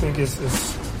think it's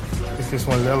just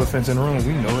one of the elephants in the room.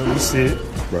 We know it. We see it.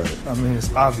 Right. I mean,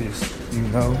 it's obvious, you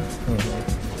know.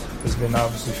 It's been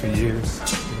obviously for years.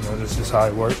 You know, this is how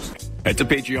it works. Head to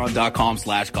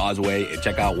patreon.com/Causeway and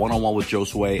check out One-on-One with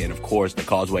Josue and, of course, the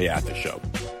Causeway After Show.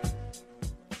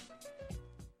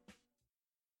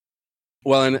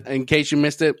 Well, in case you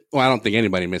missed it, well, I don't think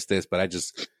anybody missed this, but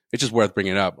it's just worth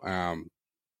bringing up.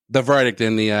 The verdict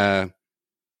in the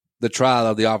trial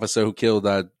of the officer who killed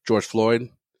George Floyd,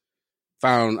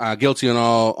 found guilty on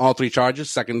all three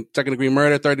charges: second degree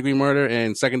murder, third degree murder,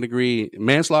 and second degree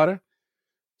manslaughter.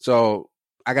 So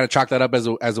I got to chalk that up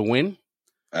as a win.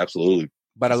 Absolutely.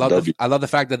 But I love the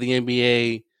fact that the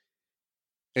NBA,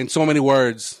 in so many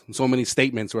words, in so many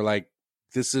statements, were like,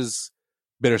 "This is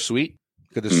bittersweet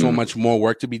because there's so much more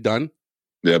work to be done."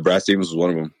 Yeah, Brad Stevens was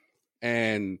one of them.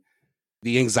 And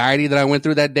the anxiety that I went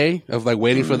through that day of like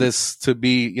waiting for this to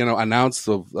be, announced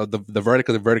of the verdict,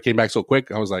 because the verdict came back so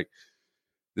quick, I was like,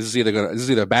 this is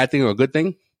either a bad thing or a good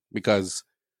thing, because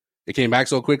it came back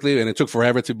so quickly and it took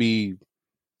forever to be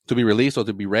released or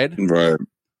to be read. Right.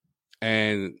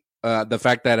 And the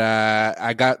fact that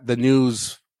I got the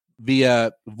news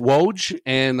via Woj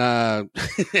and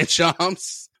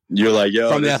Shams. You're like,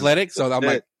 yo, from The Athletic. So I'm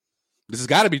like, this has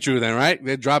got to be true then, right?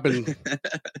 They're dropping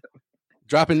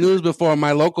news before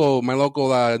my local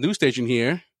news station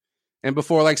here, and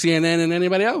before like CNN and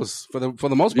anybody else for the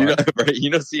most part. Right?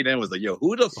 CNN was like, yo,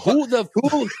 who leaked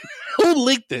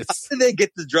this? How did they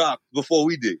get the drop before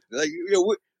we did? Like,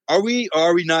 are we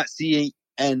not seeing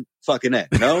and fucking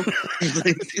that? No,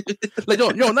 like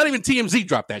not even TMZ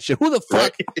dropped that shit. Who the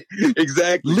fuck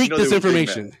exactly leaked this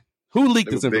information? Who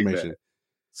leaked this information?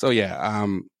 So yeah,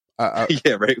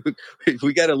 yeah, right.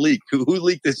 We got a leak. Who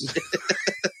leaked this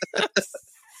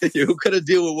shit? Who could have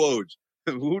deal with Woj?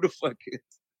 Who the fuck is?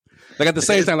 Like at the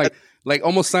same time, like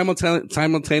almost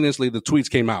simultaneously, the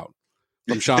tweets came out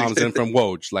from Shams and from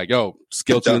Woj, like, "Yo,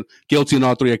 guilty in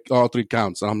all three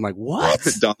counts." And I'm like, "What?"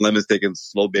 Don Lemon's taking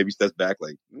slow baby steps back,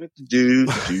 like, dude.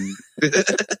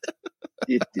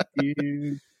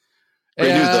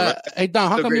 Hey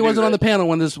Don, how come you wasn't on the panel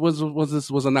when this was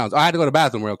announced? I had to go to the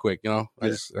bathroom real quick. I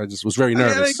just was very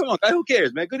nervous. I mean, come on, who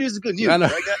cares, man? Good news is good news. I know.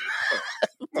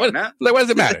 Right? What does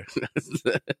it matter?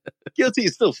 Guilty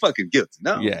is still fucking guilty.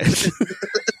 No. Yeah.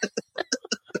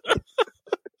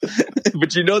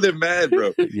 But they're mad,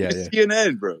 bro. Yeah.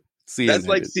 CNN, bro. That's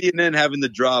like CNN having the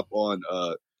drop on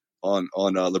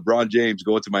LeBron James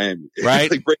going to Miami. Right.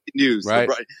 It's like breaking news. Right.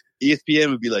 ESPN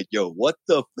would be like, yo, what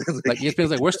the like ESPN's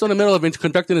like, we're still in the middle of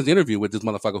conducting this interview with this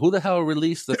motherfucker. Who the hell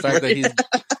released the fact that he's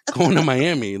going to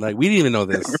Miami? Like, we didn't even know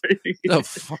this. Right? The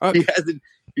fuck?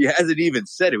 He hasn't even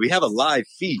said it. We have a live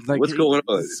feed. Like, what's going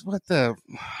on? What the?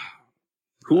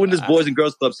 Who in this Boys and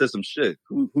Girls Club said some shit?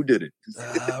 Who did it?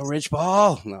 Rich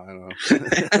Paul. No, I don't know.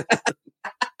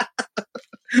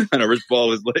 I know Rich Paul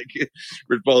was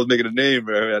making a name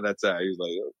at that time. He was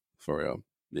like, oh. For real,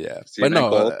 yeah. But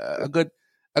no,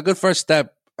 a good first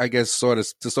step, I guess, sort of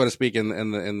speak,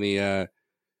 in the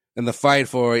fight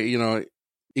for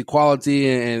equality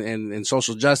and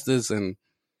social justice, and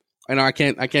I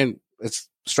can't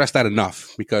stress that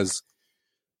enough, because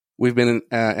we've been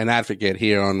an advocate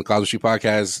here on the Causeway Street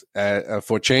Podcast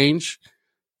for change,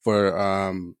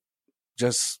 for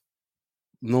just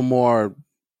no more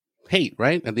hate.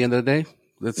 Right at the end of the day,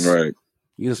 that's right.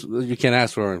 You can't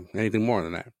ask for anything more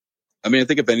than that. I mean, I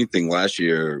think if anything, last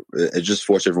year it just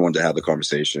forced everyone to have the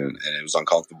conversation, and it was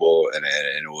uncomfortable, and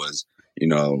it was,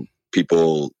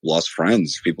 people lost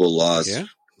friends, people lost. Yeah.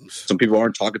 Some people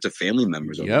aren't talking to family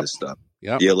members over this stuff.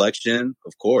 Yep. The election,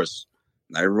 of course,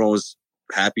 not everyone was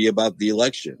happy about the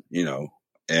election, or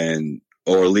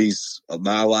at least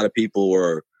not a lot of people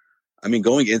were. I mean,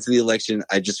 going into the election,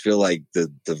 I just feel like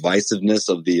the divisiveness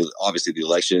of obviously the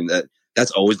election,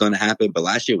 that's always going to happen. But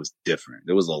last year was different.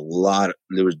 There was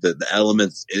the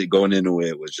elements going into it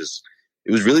it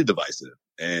was really divisive.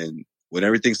 And when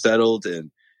everything settled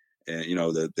and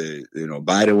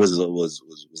Biden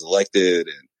was elected,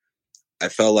 and I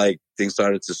felt like things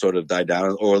started to sort of die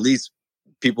down, or at least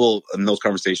people in those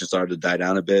conversations started to die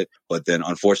down a bit. But then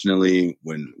unfortunately,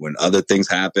 when other things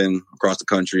happen across the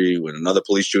country, when another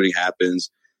police shooting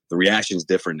happens, the reaction is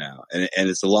different now. And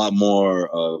it's a lot more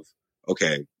of,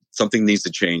 okay, something needs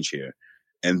to change here.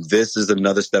 And this is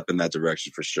another step in that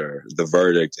direction for sure. The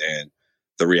verdict and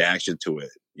the reaction to it.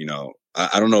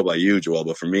 I don't know about you, Joel,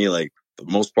 but for me, like, the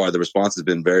most part, the response has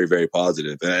been very, very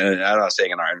positive. And I'm not saying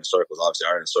in our inner circles. Obviously,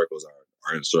 our inner circles are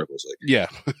inner circles. Like, yeah,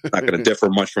 not going to differ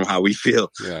much from how we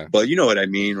feel. Yeah. But you know what I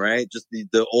mean, right? Just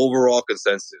the overall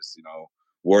consensus,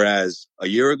 Whereas a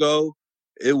year ago,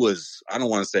 it was, I don't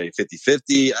want to say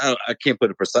 50-50. I can't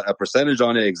put a percentage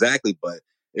on it exactly, but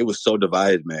it was so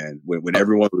divided, man. When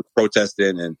everyone was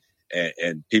protesting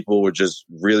and people were just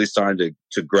really starting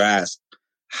to grasp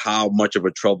how much of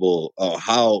a trouble,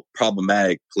 how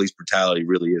problematic police brutality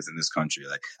really is in this country.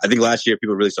 Like, I think last year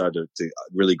people really started to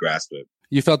really grasp it.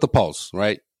 You felt the pulse,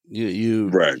 right? You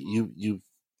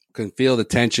can feel the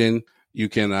tension. You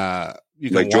can like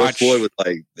watch. George Floyd was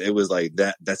like, it was like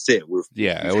that. That's it.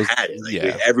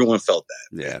 Everyone felt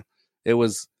that. Yeah, it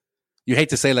was. You hate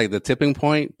to say like the tipping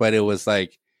point, but it was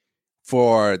like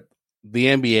for the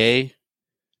NBA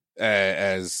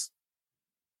as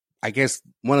I guess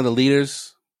one of the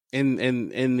leaders in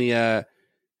the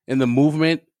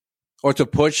movement, or to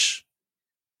push,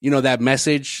 that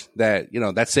message that,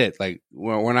 that's it. Like,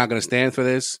 we're not going to stand for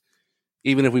this,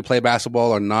 even if we play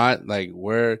basketball or not. Like,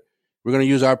 we're going to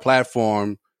use our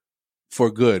platform for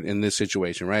good in this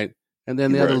situation, right? And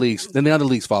then the other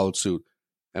leagues followed suit.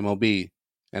 MLB,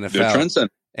 NFL,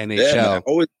 NHL.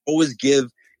 Yeah,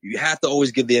 you have to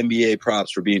always give the NBA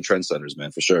props for being trendsetters,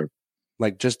 man, for sure.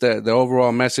 Like, just the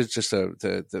overall message, just to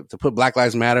put Black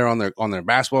Lives Matter on their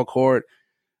basketball court,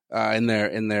 in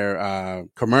their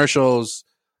commercials,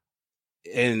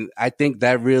 and I think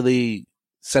that really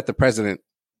set the precedent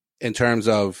in terms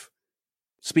of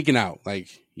speaking out, like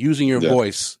using your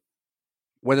voice,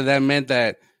 whether that meant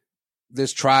that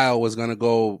this trial was going to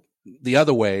go the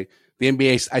other way. The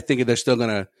NBA, I think they're still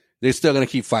gonna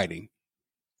keep fighting,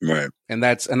 right? And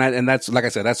that's like I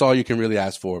said, that's all you can really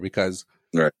ask for, because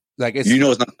right. Like, it's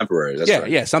not temporary. That's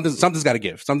right. Yeah. Something's got to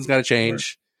give. Something's got to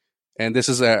change, right. And this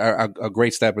is a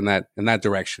great step in that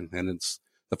direction. And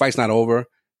the fight's not over.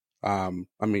 I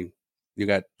mean, you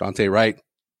got Dante Wright,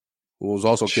 who was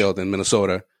also killed in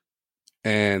Minnesota,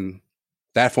 and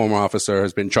that former officer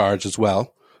has been charged as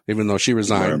well, even though she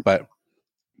resigned. Right. But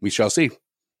we shall see.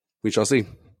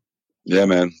 Yeah,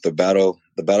 man. The battle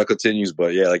continues.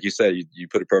 But yeah, like you said, you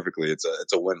put it perfectly. It's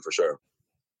a win for sure.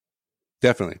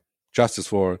 Definitely. Justice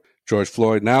for George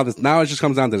Floyd. Now it just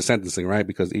comes down to the sentencing, right?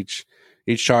 Because each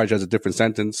charge has a different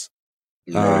sentence.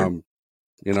 Right.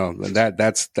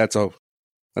 That's a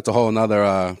whole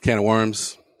nother can of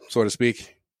worms, so to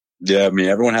speak. Yeah, I mean,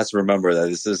 everyone has to remember that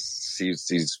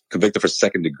he's convicted for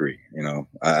second degree.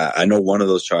 I know one of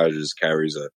those charges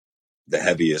carries the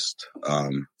heaviest.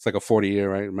 It's like a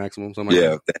 40-year, right, maximum. Something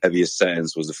yeah, like that. The heaviest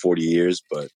sentence was the 40 years.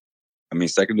 But I mean,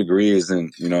 second degree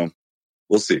isn't.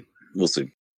 We'll see.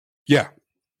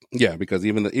 Yeah, because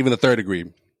even the third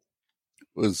degree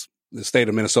was, the state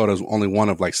of Minnesota is only one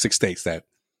of like 6 states that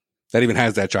even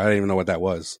has that charge. I didn't even know what that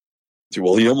was.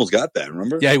 Well, he almost got that.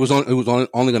 Remember? Yeah, he was only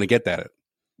going to get that.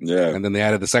 Yeah, and then they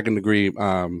added the second degree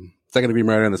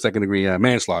murder and the second degree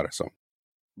manslaughter. So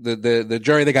the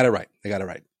jury, they got it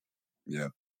right. Yeah.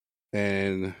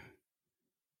 And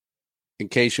in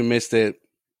case you missed it,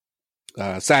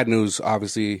 sad news,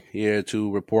 obviously, here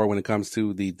to report when it comes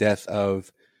to the death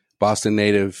of Boston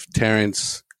native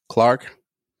Terrence Clark,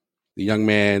 the young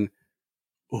man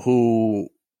who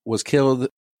was killed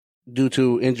due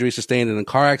to injuries sustained in a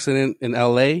car accident in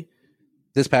LA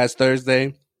this past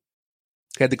Thursday.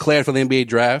 He had declared for the NBA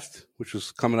draft, which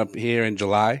was coming up here in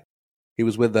July. He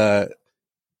was with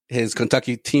his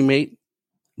Kentucky teammate,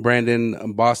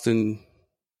 Brandon Boston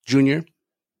Jr.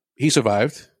 He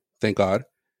survived, thank God.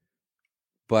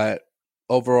 But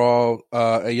overall,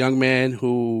 a young man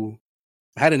who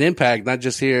had an impact, not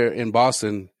just here in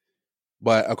Boston,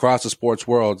 but across the sports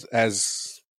world,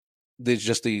 as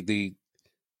the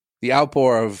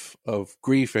outpour of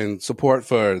grief and support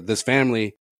for this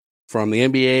family, from the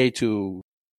NBA to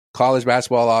college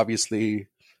basketball, obviously,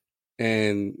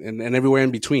 and everywhere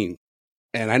in between.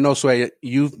 And I know, Sway,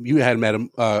 you had met him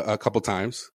a couple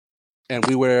times, and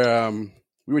we were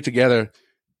together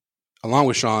along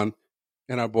with Sean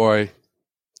and our boy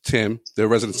Tim, the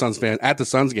resident Suns fan, at the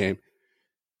Suns game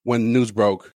when the news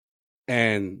broke.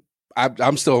 And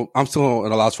I'm still at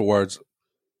a loss for words.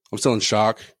 I'm still in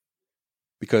shock,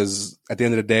 because at the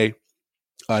end of the day,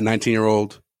 a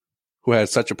 19-year-old who had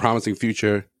such a promising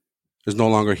future is no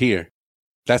longer here.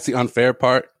 That's the unfair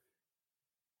part.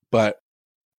 But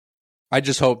I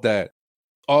just hope that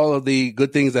all of the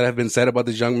good things that have been said about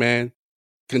this young man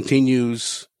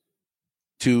continues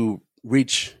to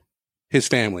reach his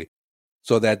family,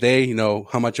 so that they know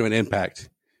how much of an impact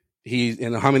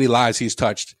and how many lives he's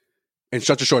touched in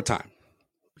such a short time.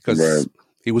 Because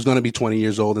he was going to be 20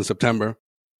 years old in September,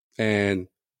 and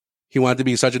he wanted to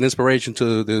be such an inspiration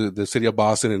to the city of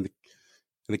Boston and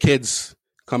the kids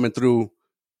coming through,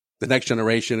 the next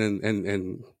generation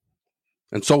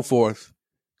and so forth,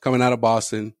 coming out of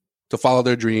Boston to follow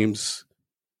their dreams,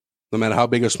 no matter how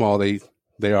big or small they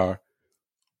are.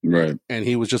 Right. And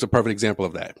he was just a perfect example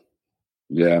of that.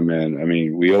 Yeah, man. I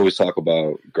mean, we always talk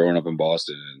about growing up in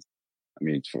Boston. And, I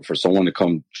mean, for someone to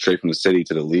come straight from the city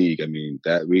to the league, I mean,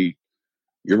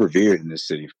 you're revered in this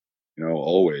city,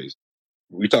 always.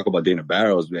 We talk about Dana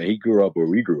Barrows, man. He grew up where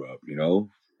we grew up,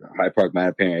 Hyde Park,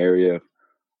 Mattapan area.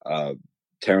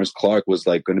 Terrence Clark was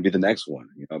like going to be the next one.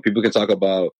 People can talk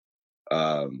about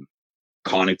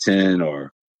Connaughton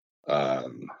or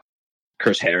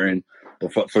Chris Herron.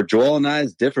 But for Joel and I,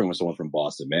 it's different with someone from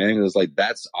Boston, man. It was like,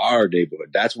 that's our neighborhood.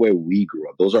 That's where we grew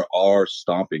up. Those are our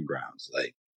stomping grounds.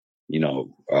 Like,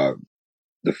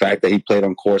 the fact that he played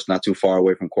on course not too far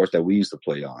away from course that we used to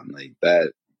play on, like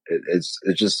that, it's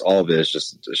just all of it. It's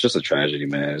just a tragedy,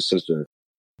 man. It's just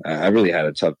I really had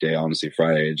a tough day, honestly.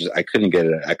 Friday, I couldn't get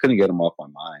him off my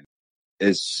mind.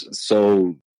 It's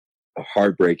so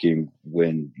heartbreaking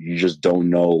when you just don't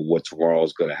know what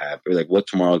tomorrow's going to happen, like what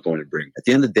tomorrow's going to bring. At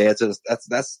the end of the day,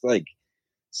 that's like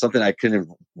something I couldn't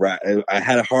I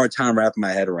had a hard time wrapping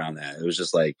my head around that. It was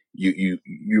just like you're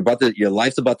your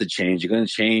life's about to change. You're going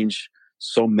to change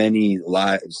so many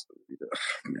lives.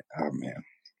 Oh man,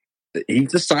 he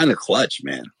just signed a clutch,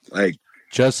 man. Like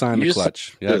just signed a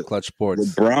clutch. Yeah, Clutch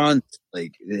Sports. LeBron,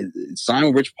 like signed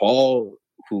with Rich Paul,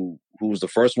 who was the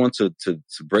first one to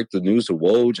break the news to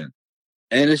Woj,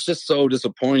 and it's just so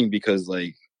disappointing because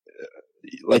like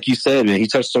you said, man, he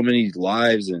touched so many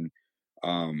lives and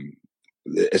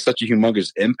it's such a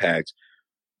humongous impact,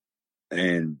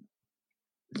 and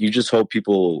you just hope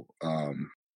people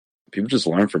just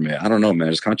learn from it. I don't know, man.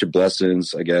 Just count your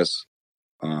blessings, I guess.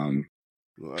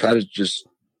 Try to just,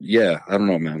 I don't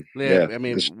know, man. Yeah, I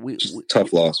mean,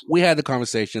 tough loss. We had the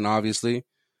conversation, obviously.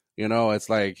 It's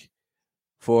like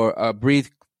for a brief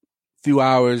few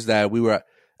hours that we were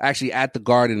actually at the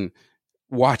Garden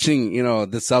watching,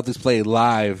 the Celtics play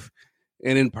live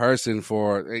and in person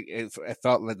it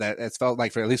felt like that. It felt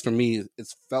like, at least for me, it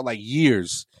felt like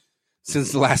years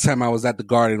since the last time I was at the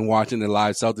Garden watching the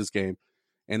live Celtics game.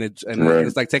 And it's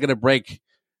like taking a break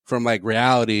from like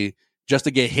reality just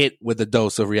to get hit with a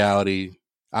dose of reality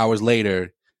hours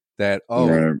later that,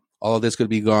 all of this could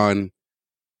be gone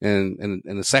in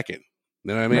a second.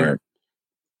 You know what I mean? Right.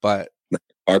 But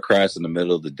car crash in the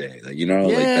middle of the day. Like,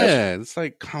 it's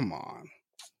like, come on.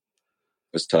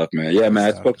 It's tough, man. Yeah,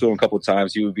 man. I spoke to him a couple of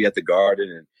times. He would be at the Garden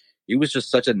and he was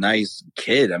just such a nice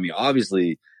kid. I mean,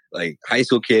 obviously, like high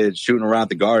school kid shooting around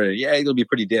the Garden. Yeah, he's gonna be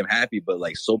pretty damn happy, but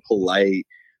like so polite,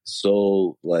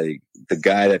 so like the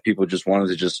guy that people just wanted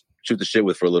to just shoot the shit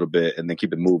with for a little bit and then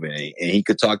keep it moving. And he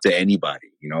could talk to anybody,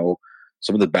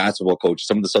 some of the basketball coaches,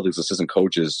 some of the Celtics assistant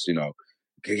coaches,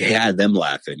 he had them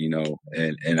laughing,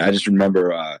 and I just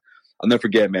remember, I'll never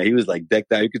forget, man, he was like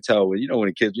decked out. You could tell when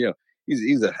a kid,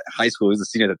 he's a high school, he was a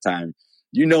senior at the time.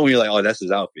 When you're like, oh, that's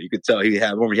his outfit. You could tell he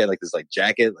had like this like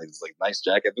jacket, like this like nice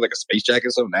jacket, like a space jacket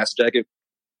or something, NASA jacket,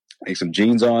 like some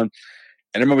jeans on.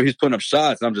 And I remember he was putting up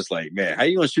shots, and I'm just like, man, how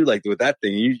you gonna shoot like with that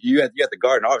thing? You at the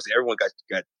Garden, obviously everyone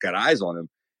got eyes on him.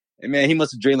 And man, he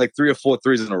must have drained like 3 or 4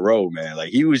 threes in a row, man.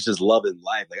 Like he was just loving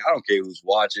life. Like I don't care who's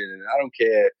watching, and I don't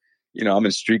care, I'm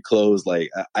in street clothes. Like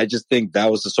I just think that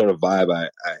was the sort of vibe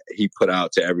he put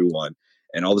out to everyone.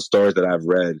 And all the stories that I've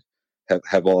read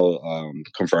have all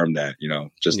confirmed that,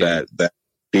 that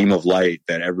beam of light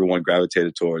that everyone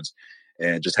gravitated towards,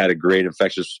 and just had a great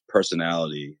infectious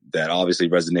personality that obviously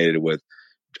resonated with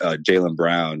Jaylen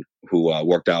Brown, who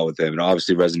worked out with him, and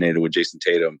obviously resonated with Jason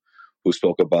Tatum, who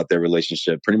spoke about their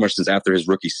relationship pretty much since after his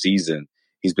rookie season.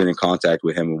 He's been in contact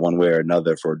with him in one way or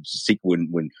another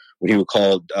when he would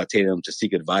call Tatum to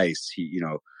seek advice.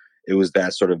 It was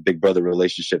that sort of big brother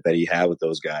relationship that he had with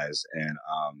those guys. And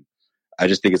I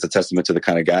just think it's a testament to the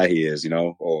kind of guy he is,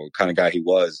 or kind of guy he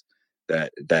was,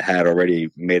 that had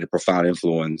already made a profound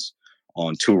influence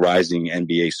on 2 rising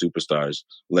NBA superstars.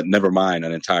 Never mind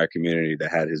an entire community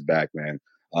that had his back, man.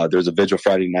 There's a vigil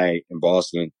Friday night in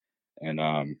Boston, and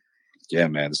yeah,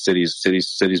 man, the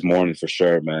city's mourning for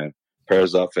sure, man.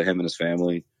 Prayers up for him and his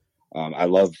family. I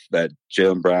love that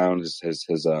Jaylen Brown has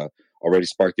already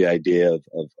sparked the idea of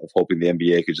hoping the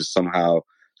NBA could just somehow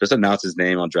just announce his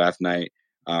name on draft night.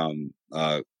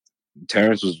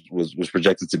 Terrence was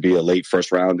projected to be a late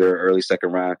first rounder, early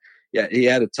second round. Yeah, he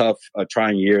had a tough,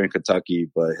 trying year in Kentucky,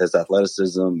 but his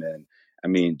athleticism and, I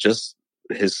mean, just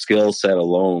his skill set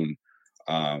alone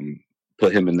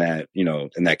put him in that,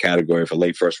 in that category for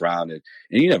late first round. And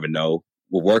you never know.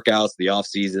 With workouts, the off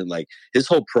season, like his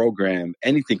whole program,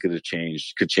 anything could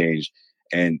change.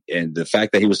 And the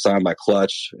fact that he was signed by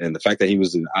Clutch, and the fact that he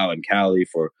was out in Cali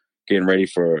for getting ready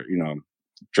for,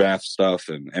 draft stuff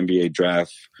and NBA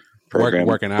draft program.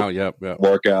 Working out, yep.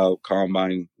 Workout,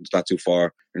 combine, it's not too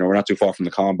far. We're not too far from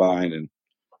the combine, and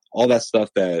all that stuff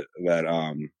that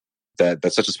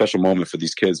that's such a special moment for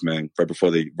these kids, man. Right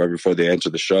before they enter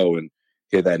the show and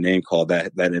hear that name called,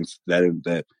 that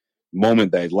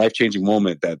moment, that life-changing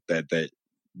moment that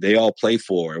they all play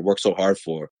for and work so hard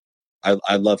for.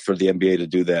 I'd love for the NBA to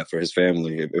do that for his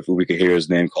family if we could hear his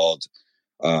name called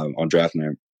on draft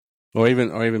night. Or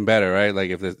even better, right? Like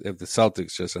if the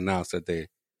Celtics just announced that they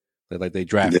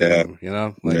drafted him, you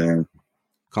know, like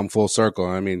come full circle.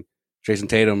 I mean, Jason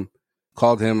Tatum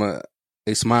called him a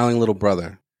smiling little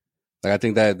brother. Like I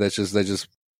think that's just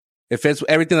it fits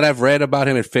everything that I've read about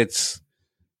him. It fits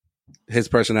his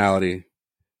personality,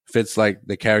 fits like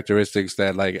the characteristics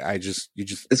that like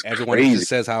everyone just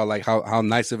says how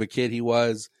nice of a kid he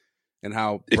was and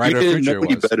how bright a future it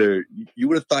was. Better, you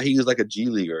would have thought he was like a G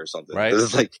leaguer or something. Right?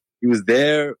 It's like he was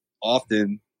there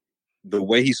often. The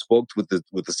way he spoke with the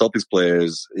Celtics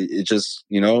players, it just,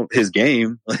 you know, his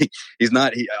game. Like he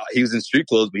was in street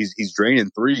clothes, but he's draining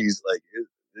threes. Like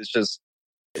it's just.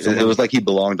 It was like he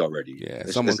belonged already. Yeah,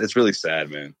 it's really sad,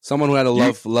 man. Someone who had a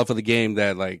love for the game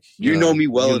that like you know me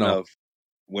well enough.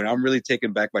 When I'm really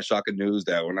taken back by shocking news,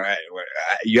 that when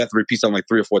you have to repeat something like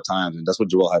 3 or 4 times, and that's what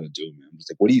Joel had to do, man. I'm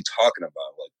just like, what are you talking about?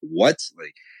 Like what?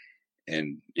 Like,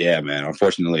 and yeah, man.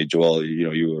 Unfortunately, Joel, you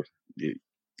know,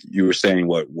 you were saying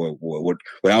what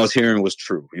I was hearing was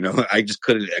true. You know, I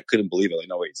couldn't believe it. Like,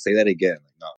 no, wait, say that again.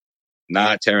 Like, no,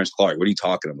 not Terrence Clark. What are you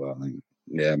talking about? Like,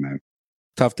 yeah, man.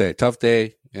 Tough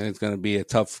day, and it's going to be a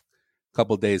tough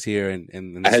couple of days here in the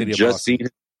city of Boston. I had just seen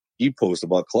his post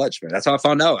about Clutch, man. That's how I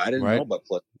found out. I didn't know about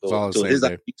Clutch until his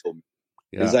IG told me.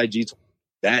 Yeah. His IG told me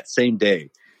that same day.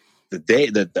 The day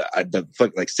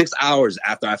like 6 hours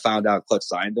after I found out Clutch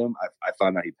signed him, I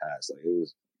found out he passed. Like it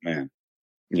was, man.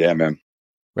 Yeah, man.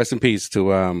 Rest in peace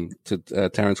to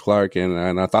Terrence Clark,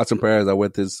 and our thoughts and prayers are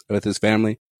with his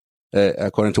family.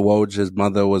 According to Woj, his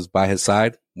mother was by his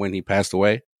side when he passed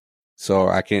away. So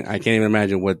I can't even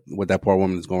imagine what that poor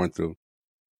woman is going through.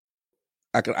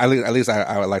 At least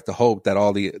I would like to hope that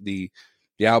all the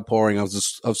outpouring of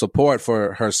support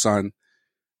for her son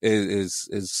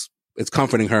is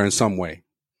comforting her in some way.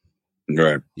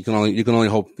 Right. You can only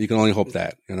hope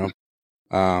that, you know.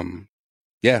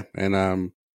 Yeah,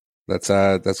 and that's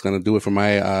gonna do it for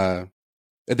my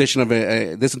edition of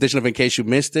In case you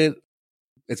missed it.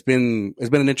 It's been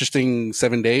an interesting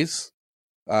 7 days.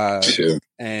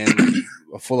 And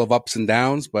full of ups and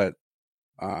downs, but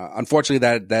unfortunately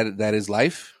that is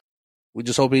life. We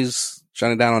just hope he's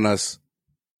shining down on us.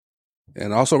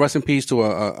 And also rest in peace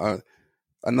to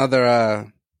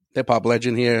another hip hop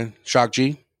legend here, Shock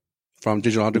G from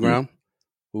Digital Underground,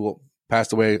 who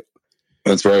passed away.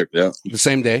 That's right, yeah. The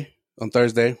same day on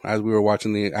Thursday as we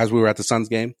were at the Suns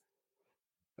game.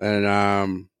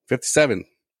 And 57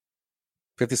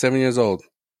 years old.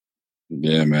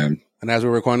 Yeah, man. And as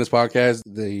we're recording this podcast,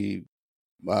 the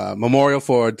memorial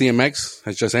for DMX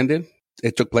has just ended.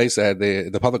 It took place at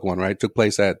the public one, right? It took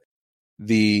place at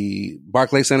the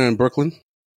Barclays Center in Brooklyn.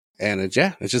 And it's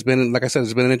just been, like I said,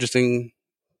 it's been an interesting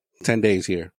 10 days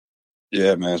here.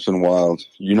 Yeah, man, it's been wild.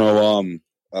 You know,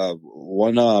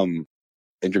 one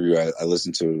interview I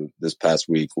listened to this past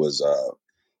week was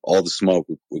All the Smoke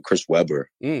with Chris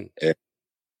Webber. And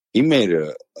he made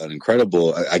an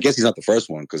incredible. I guess he's not the first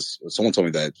one because someone told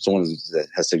me that someone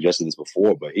has suggested this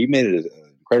before, but he made an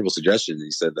incredible suggestion.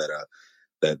 He said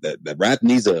that rap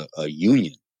needs a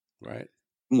union. Right.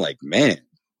 I'm like, man,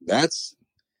 that's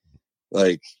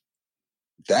like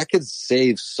that could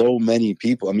save so many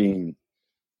people. I mean,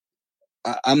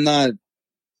 I'm not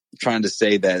trying to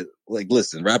say that. Like,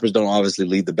 listen, rappers don't obviously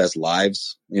lead the best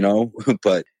lives, you know,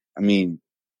 but I mean,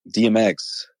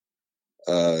 DMX.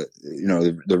 You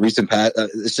know, the recent past,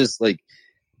 it's just like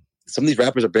some of these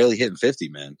rappers are barely hitting 50,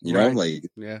 man. You know, like,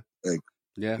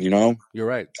 you know, you're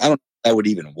right. I don't know if that would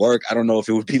even work. I don't know if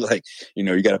it would be like, you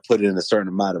know, you got to put in a certain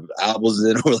amount of albums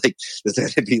in, or like, this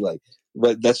has to be like,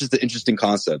 but that's just an interesting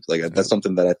concept. Like, that's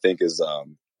something that I think is,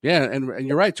 yeah, and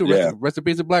you're right too. Yeah. Rest in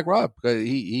peace to Black Rob, because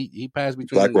he passed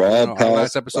between Black Rob our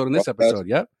last episode and this episode.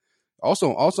 Yep.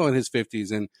 Also in his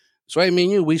 50s, and so I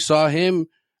mean, we saw him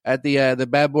at the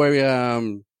Bad Boy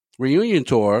reunion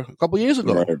tour a couple years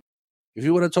ago. Right. If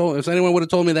anyone would have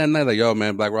told me that night, like, yo,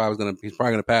 man, Black Rob he's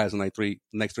probably gonna pass in like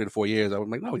next 3 to 4 years, I was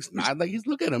like, no, he's not. Like,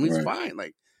 look at him, he's fine.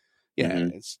 Like, yeah,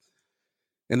 it's.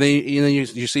 And then you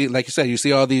see, like you said, you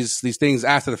see all these things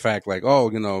after the fact, like, oh,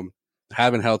 you know,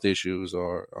 having health issues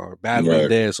or battling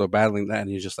this or battling that, and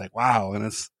you're just like, wow, and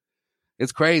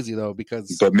it's crazy though,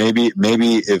 because. But maybe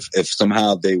if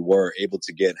somehow they were able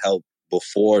to get help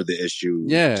before the issue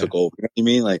took over, you know what I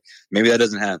mean? Like, maybe that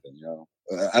doesn't happen. You know,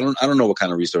 I don't know what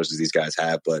kind of resources these guys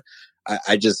have, but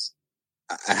I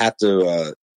have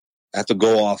to have to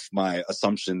go off my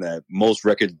assumption that most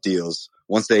record deals,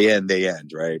 once they end,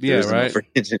 right? Yeah, right.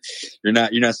 You're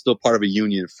not still part of a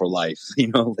union for life,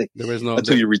 there is no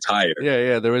until you retire.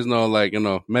 Yeah. There is no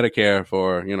Medicare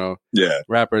for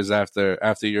rappers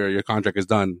after your contract is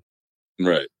done.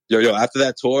 Right. Yo, after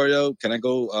that tour, can I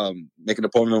go make an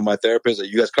appointment with my therapist?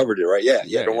 You guys covered it, right?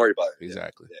 Yeah. Don't worry about it.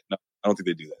 Exactly. Yeah. No, I don't think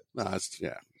they do that.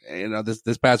 No,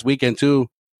 this past weekend too,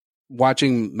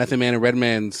 watching Method Man and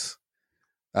Redman's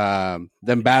them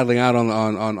battling out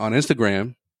on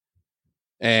Instagram,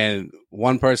 and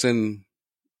one person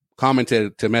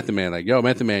commented to Method Man like, "Yo,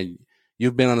 Method Man,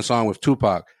 you've been on a song with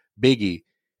Tupac, Biggie,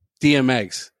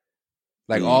 DMX,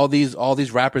 like all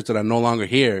these rappers that are no longer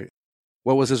here."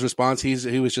 What was his response?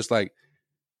 He was just like,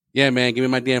 "Yeah, man, give me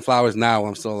my damn flowers now while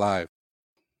I'm still alive."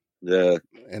 Yeah,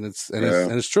 and it's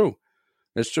true.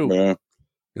 It's true. Yeah.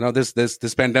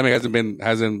 This pandemic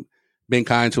hasn't been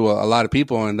kind to a lot of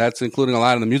people, and that's including a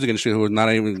lot in the music industry who are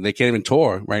they can't even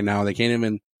tour right now. They can't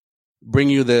even bring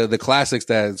you the classics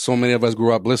that so many of us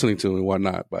grew up listening to and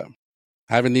whatnot. But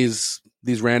having these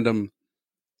random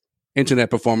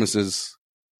internet performances,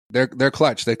 they're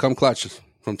clutch. They come clutch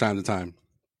from time to time.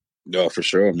 Yeah, for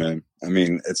sure, man. I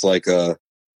mean, it's like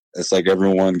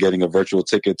everyone getting a virtual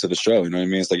ticket to the show. You know what I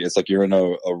mean? It's like you're in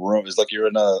a room. It's like you're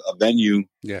in a venue.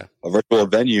 Yeah, a virtual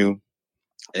venue.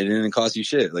 And it didn't cost you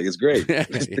shit. Like, it's great. Yeah.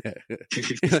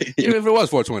 Even if it was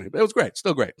 $420, it was great.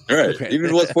 Still great. Right. Great. Even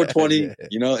if it was $420, it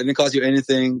didn't cost you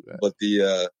anything but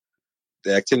the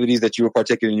activities that you were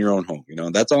partaking in your own home.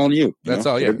 That's all on you. That's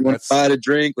all. Yeah. Whatever you want to buy to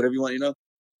drink, whatever you want.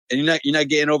 And you're not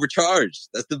getting overcharged.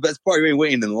 That's the best part. You ain't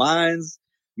waiting in lines.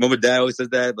 Mom and Dad always says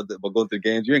that, but going to the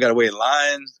games, you ain't got to wait in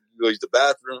lines. You go use the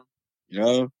bathroom.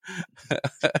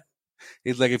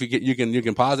 He's like, if you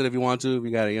can pause it if you want to. If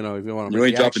you got to, if you want to. You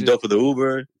ain't dropping dough for the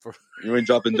Uber. You ain't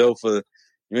dropping dough for.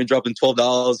 You ain't dropping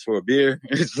 $12 for a beer.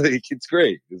 It's like, it's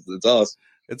great. It's awesome.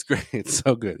 It's great. It's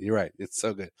so good. You're right. It's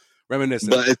so good.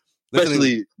 Reminiscent. But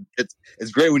especially,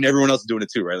 it's great when everyone else is doing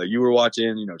it too, right? Like you were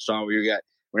watching, Sean,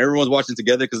 when everyone's watching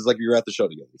together because it's like you're at the show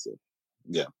together. So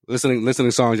yeah, listening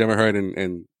to songs you haven't heard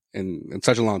in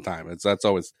such a long time. It's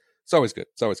always good.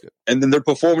 It's always good. And then they're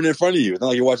performing in front of you. It's not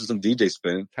like you're watching some DJ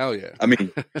spin. Hell yeah. I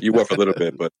mean, you were for a little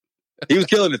bit, but he was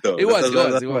killing it though. He was.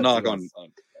 Knock on.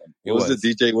 What was it?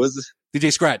 DJ? What was this?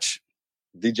 DJ Scratch.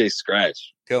 DJ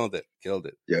Scratch. Killed it.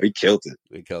 Yeah, he killed it.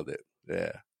 We killed it.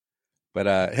 Yeah.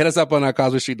 But hit us up on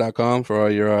CauseWayStreet.com for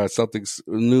all your Celtics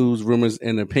news, rumors,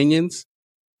 and opinions.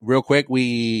 Real quick,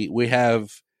 we've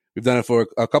done it for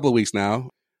a couple of weeks now.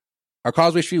 Our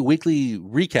Causeway Street weekly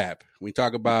recap. We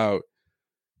talk about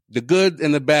the good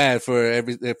and the bad for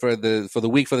the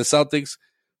week for the Celtics.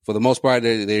 For the most part,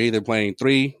 they're either playing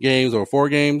 3 games or 4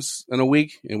 games in a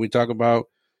week, and we talk about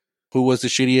who was the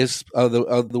shittiest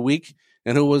of the week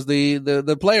and who was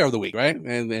the player of the week, right?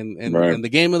 And right. And the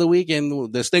game of the week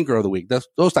and the stinker of the week.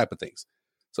 Those type of things.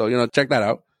 So check that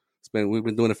out. We've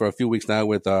been doing it for a few weeks now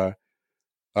with our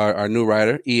new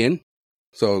writer Ian.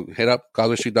 So hit up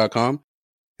CausewayStreet.com.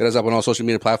 Hit us up on all social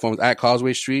media platforms at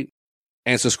Causeway Street.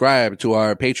 And subscribe to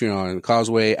our Patreon,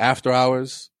 Causeway After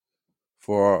Hours,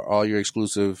 for all your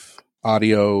exclusive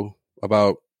audio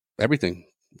about everything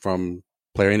from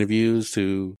player interviews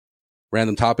to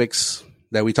random topics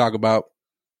that we talk about.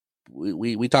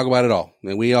 We talk about it all.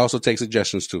 And we also take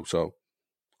suggestions too. So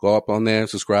go up on there,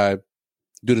 subscribe,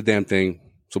 do the damn thing,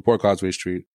 support Causeway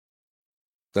Street.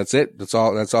 That's it. That's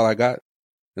all I got.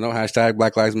 Hashtag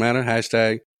Black Lives Matter,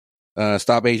 hashtag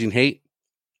Stop Asian Hate.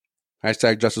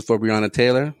 Hashtag Justice for Breonna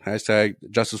Taylor. Hashtag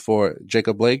Justice for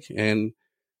Jacob Blake. And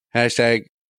hashtag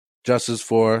Justice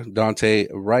for Dante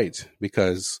Wright.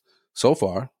 Because so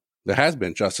far, there has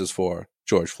been justice for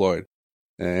George Floyd.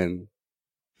 And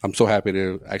I'm so happy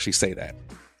to actually say that.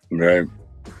 Right.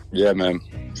 Yeah, man.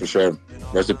 For sure.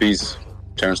 Rest in peace,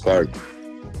 Terrence Clark.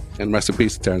 And rest in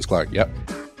peace, Terrence Clark. Yep.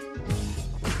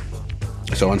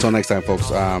 So until next time, folks,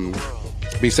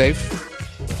 be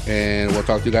safe. And we'll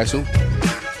talk to you guys soon.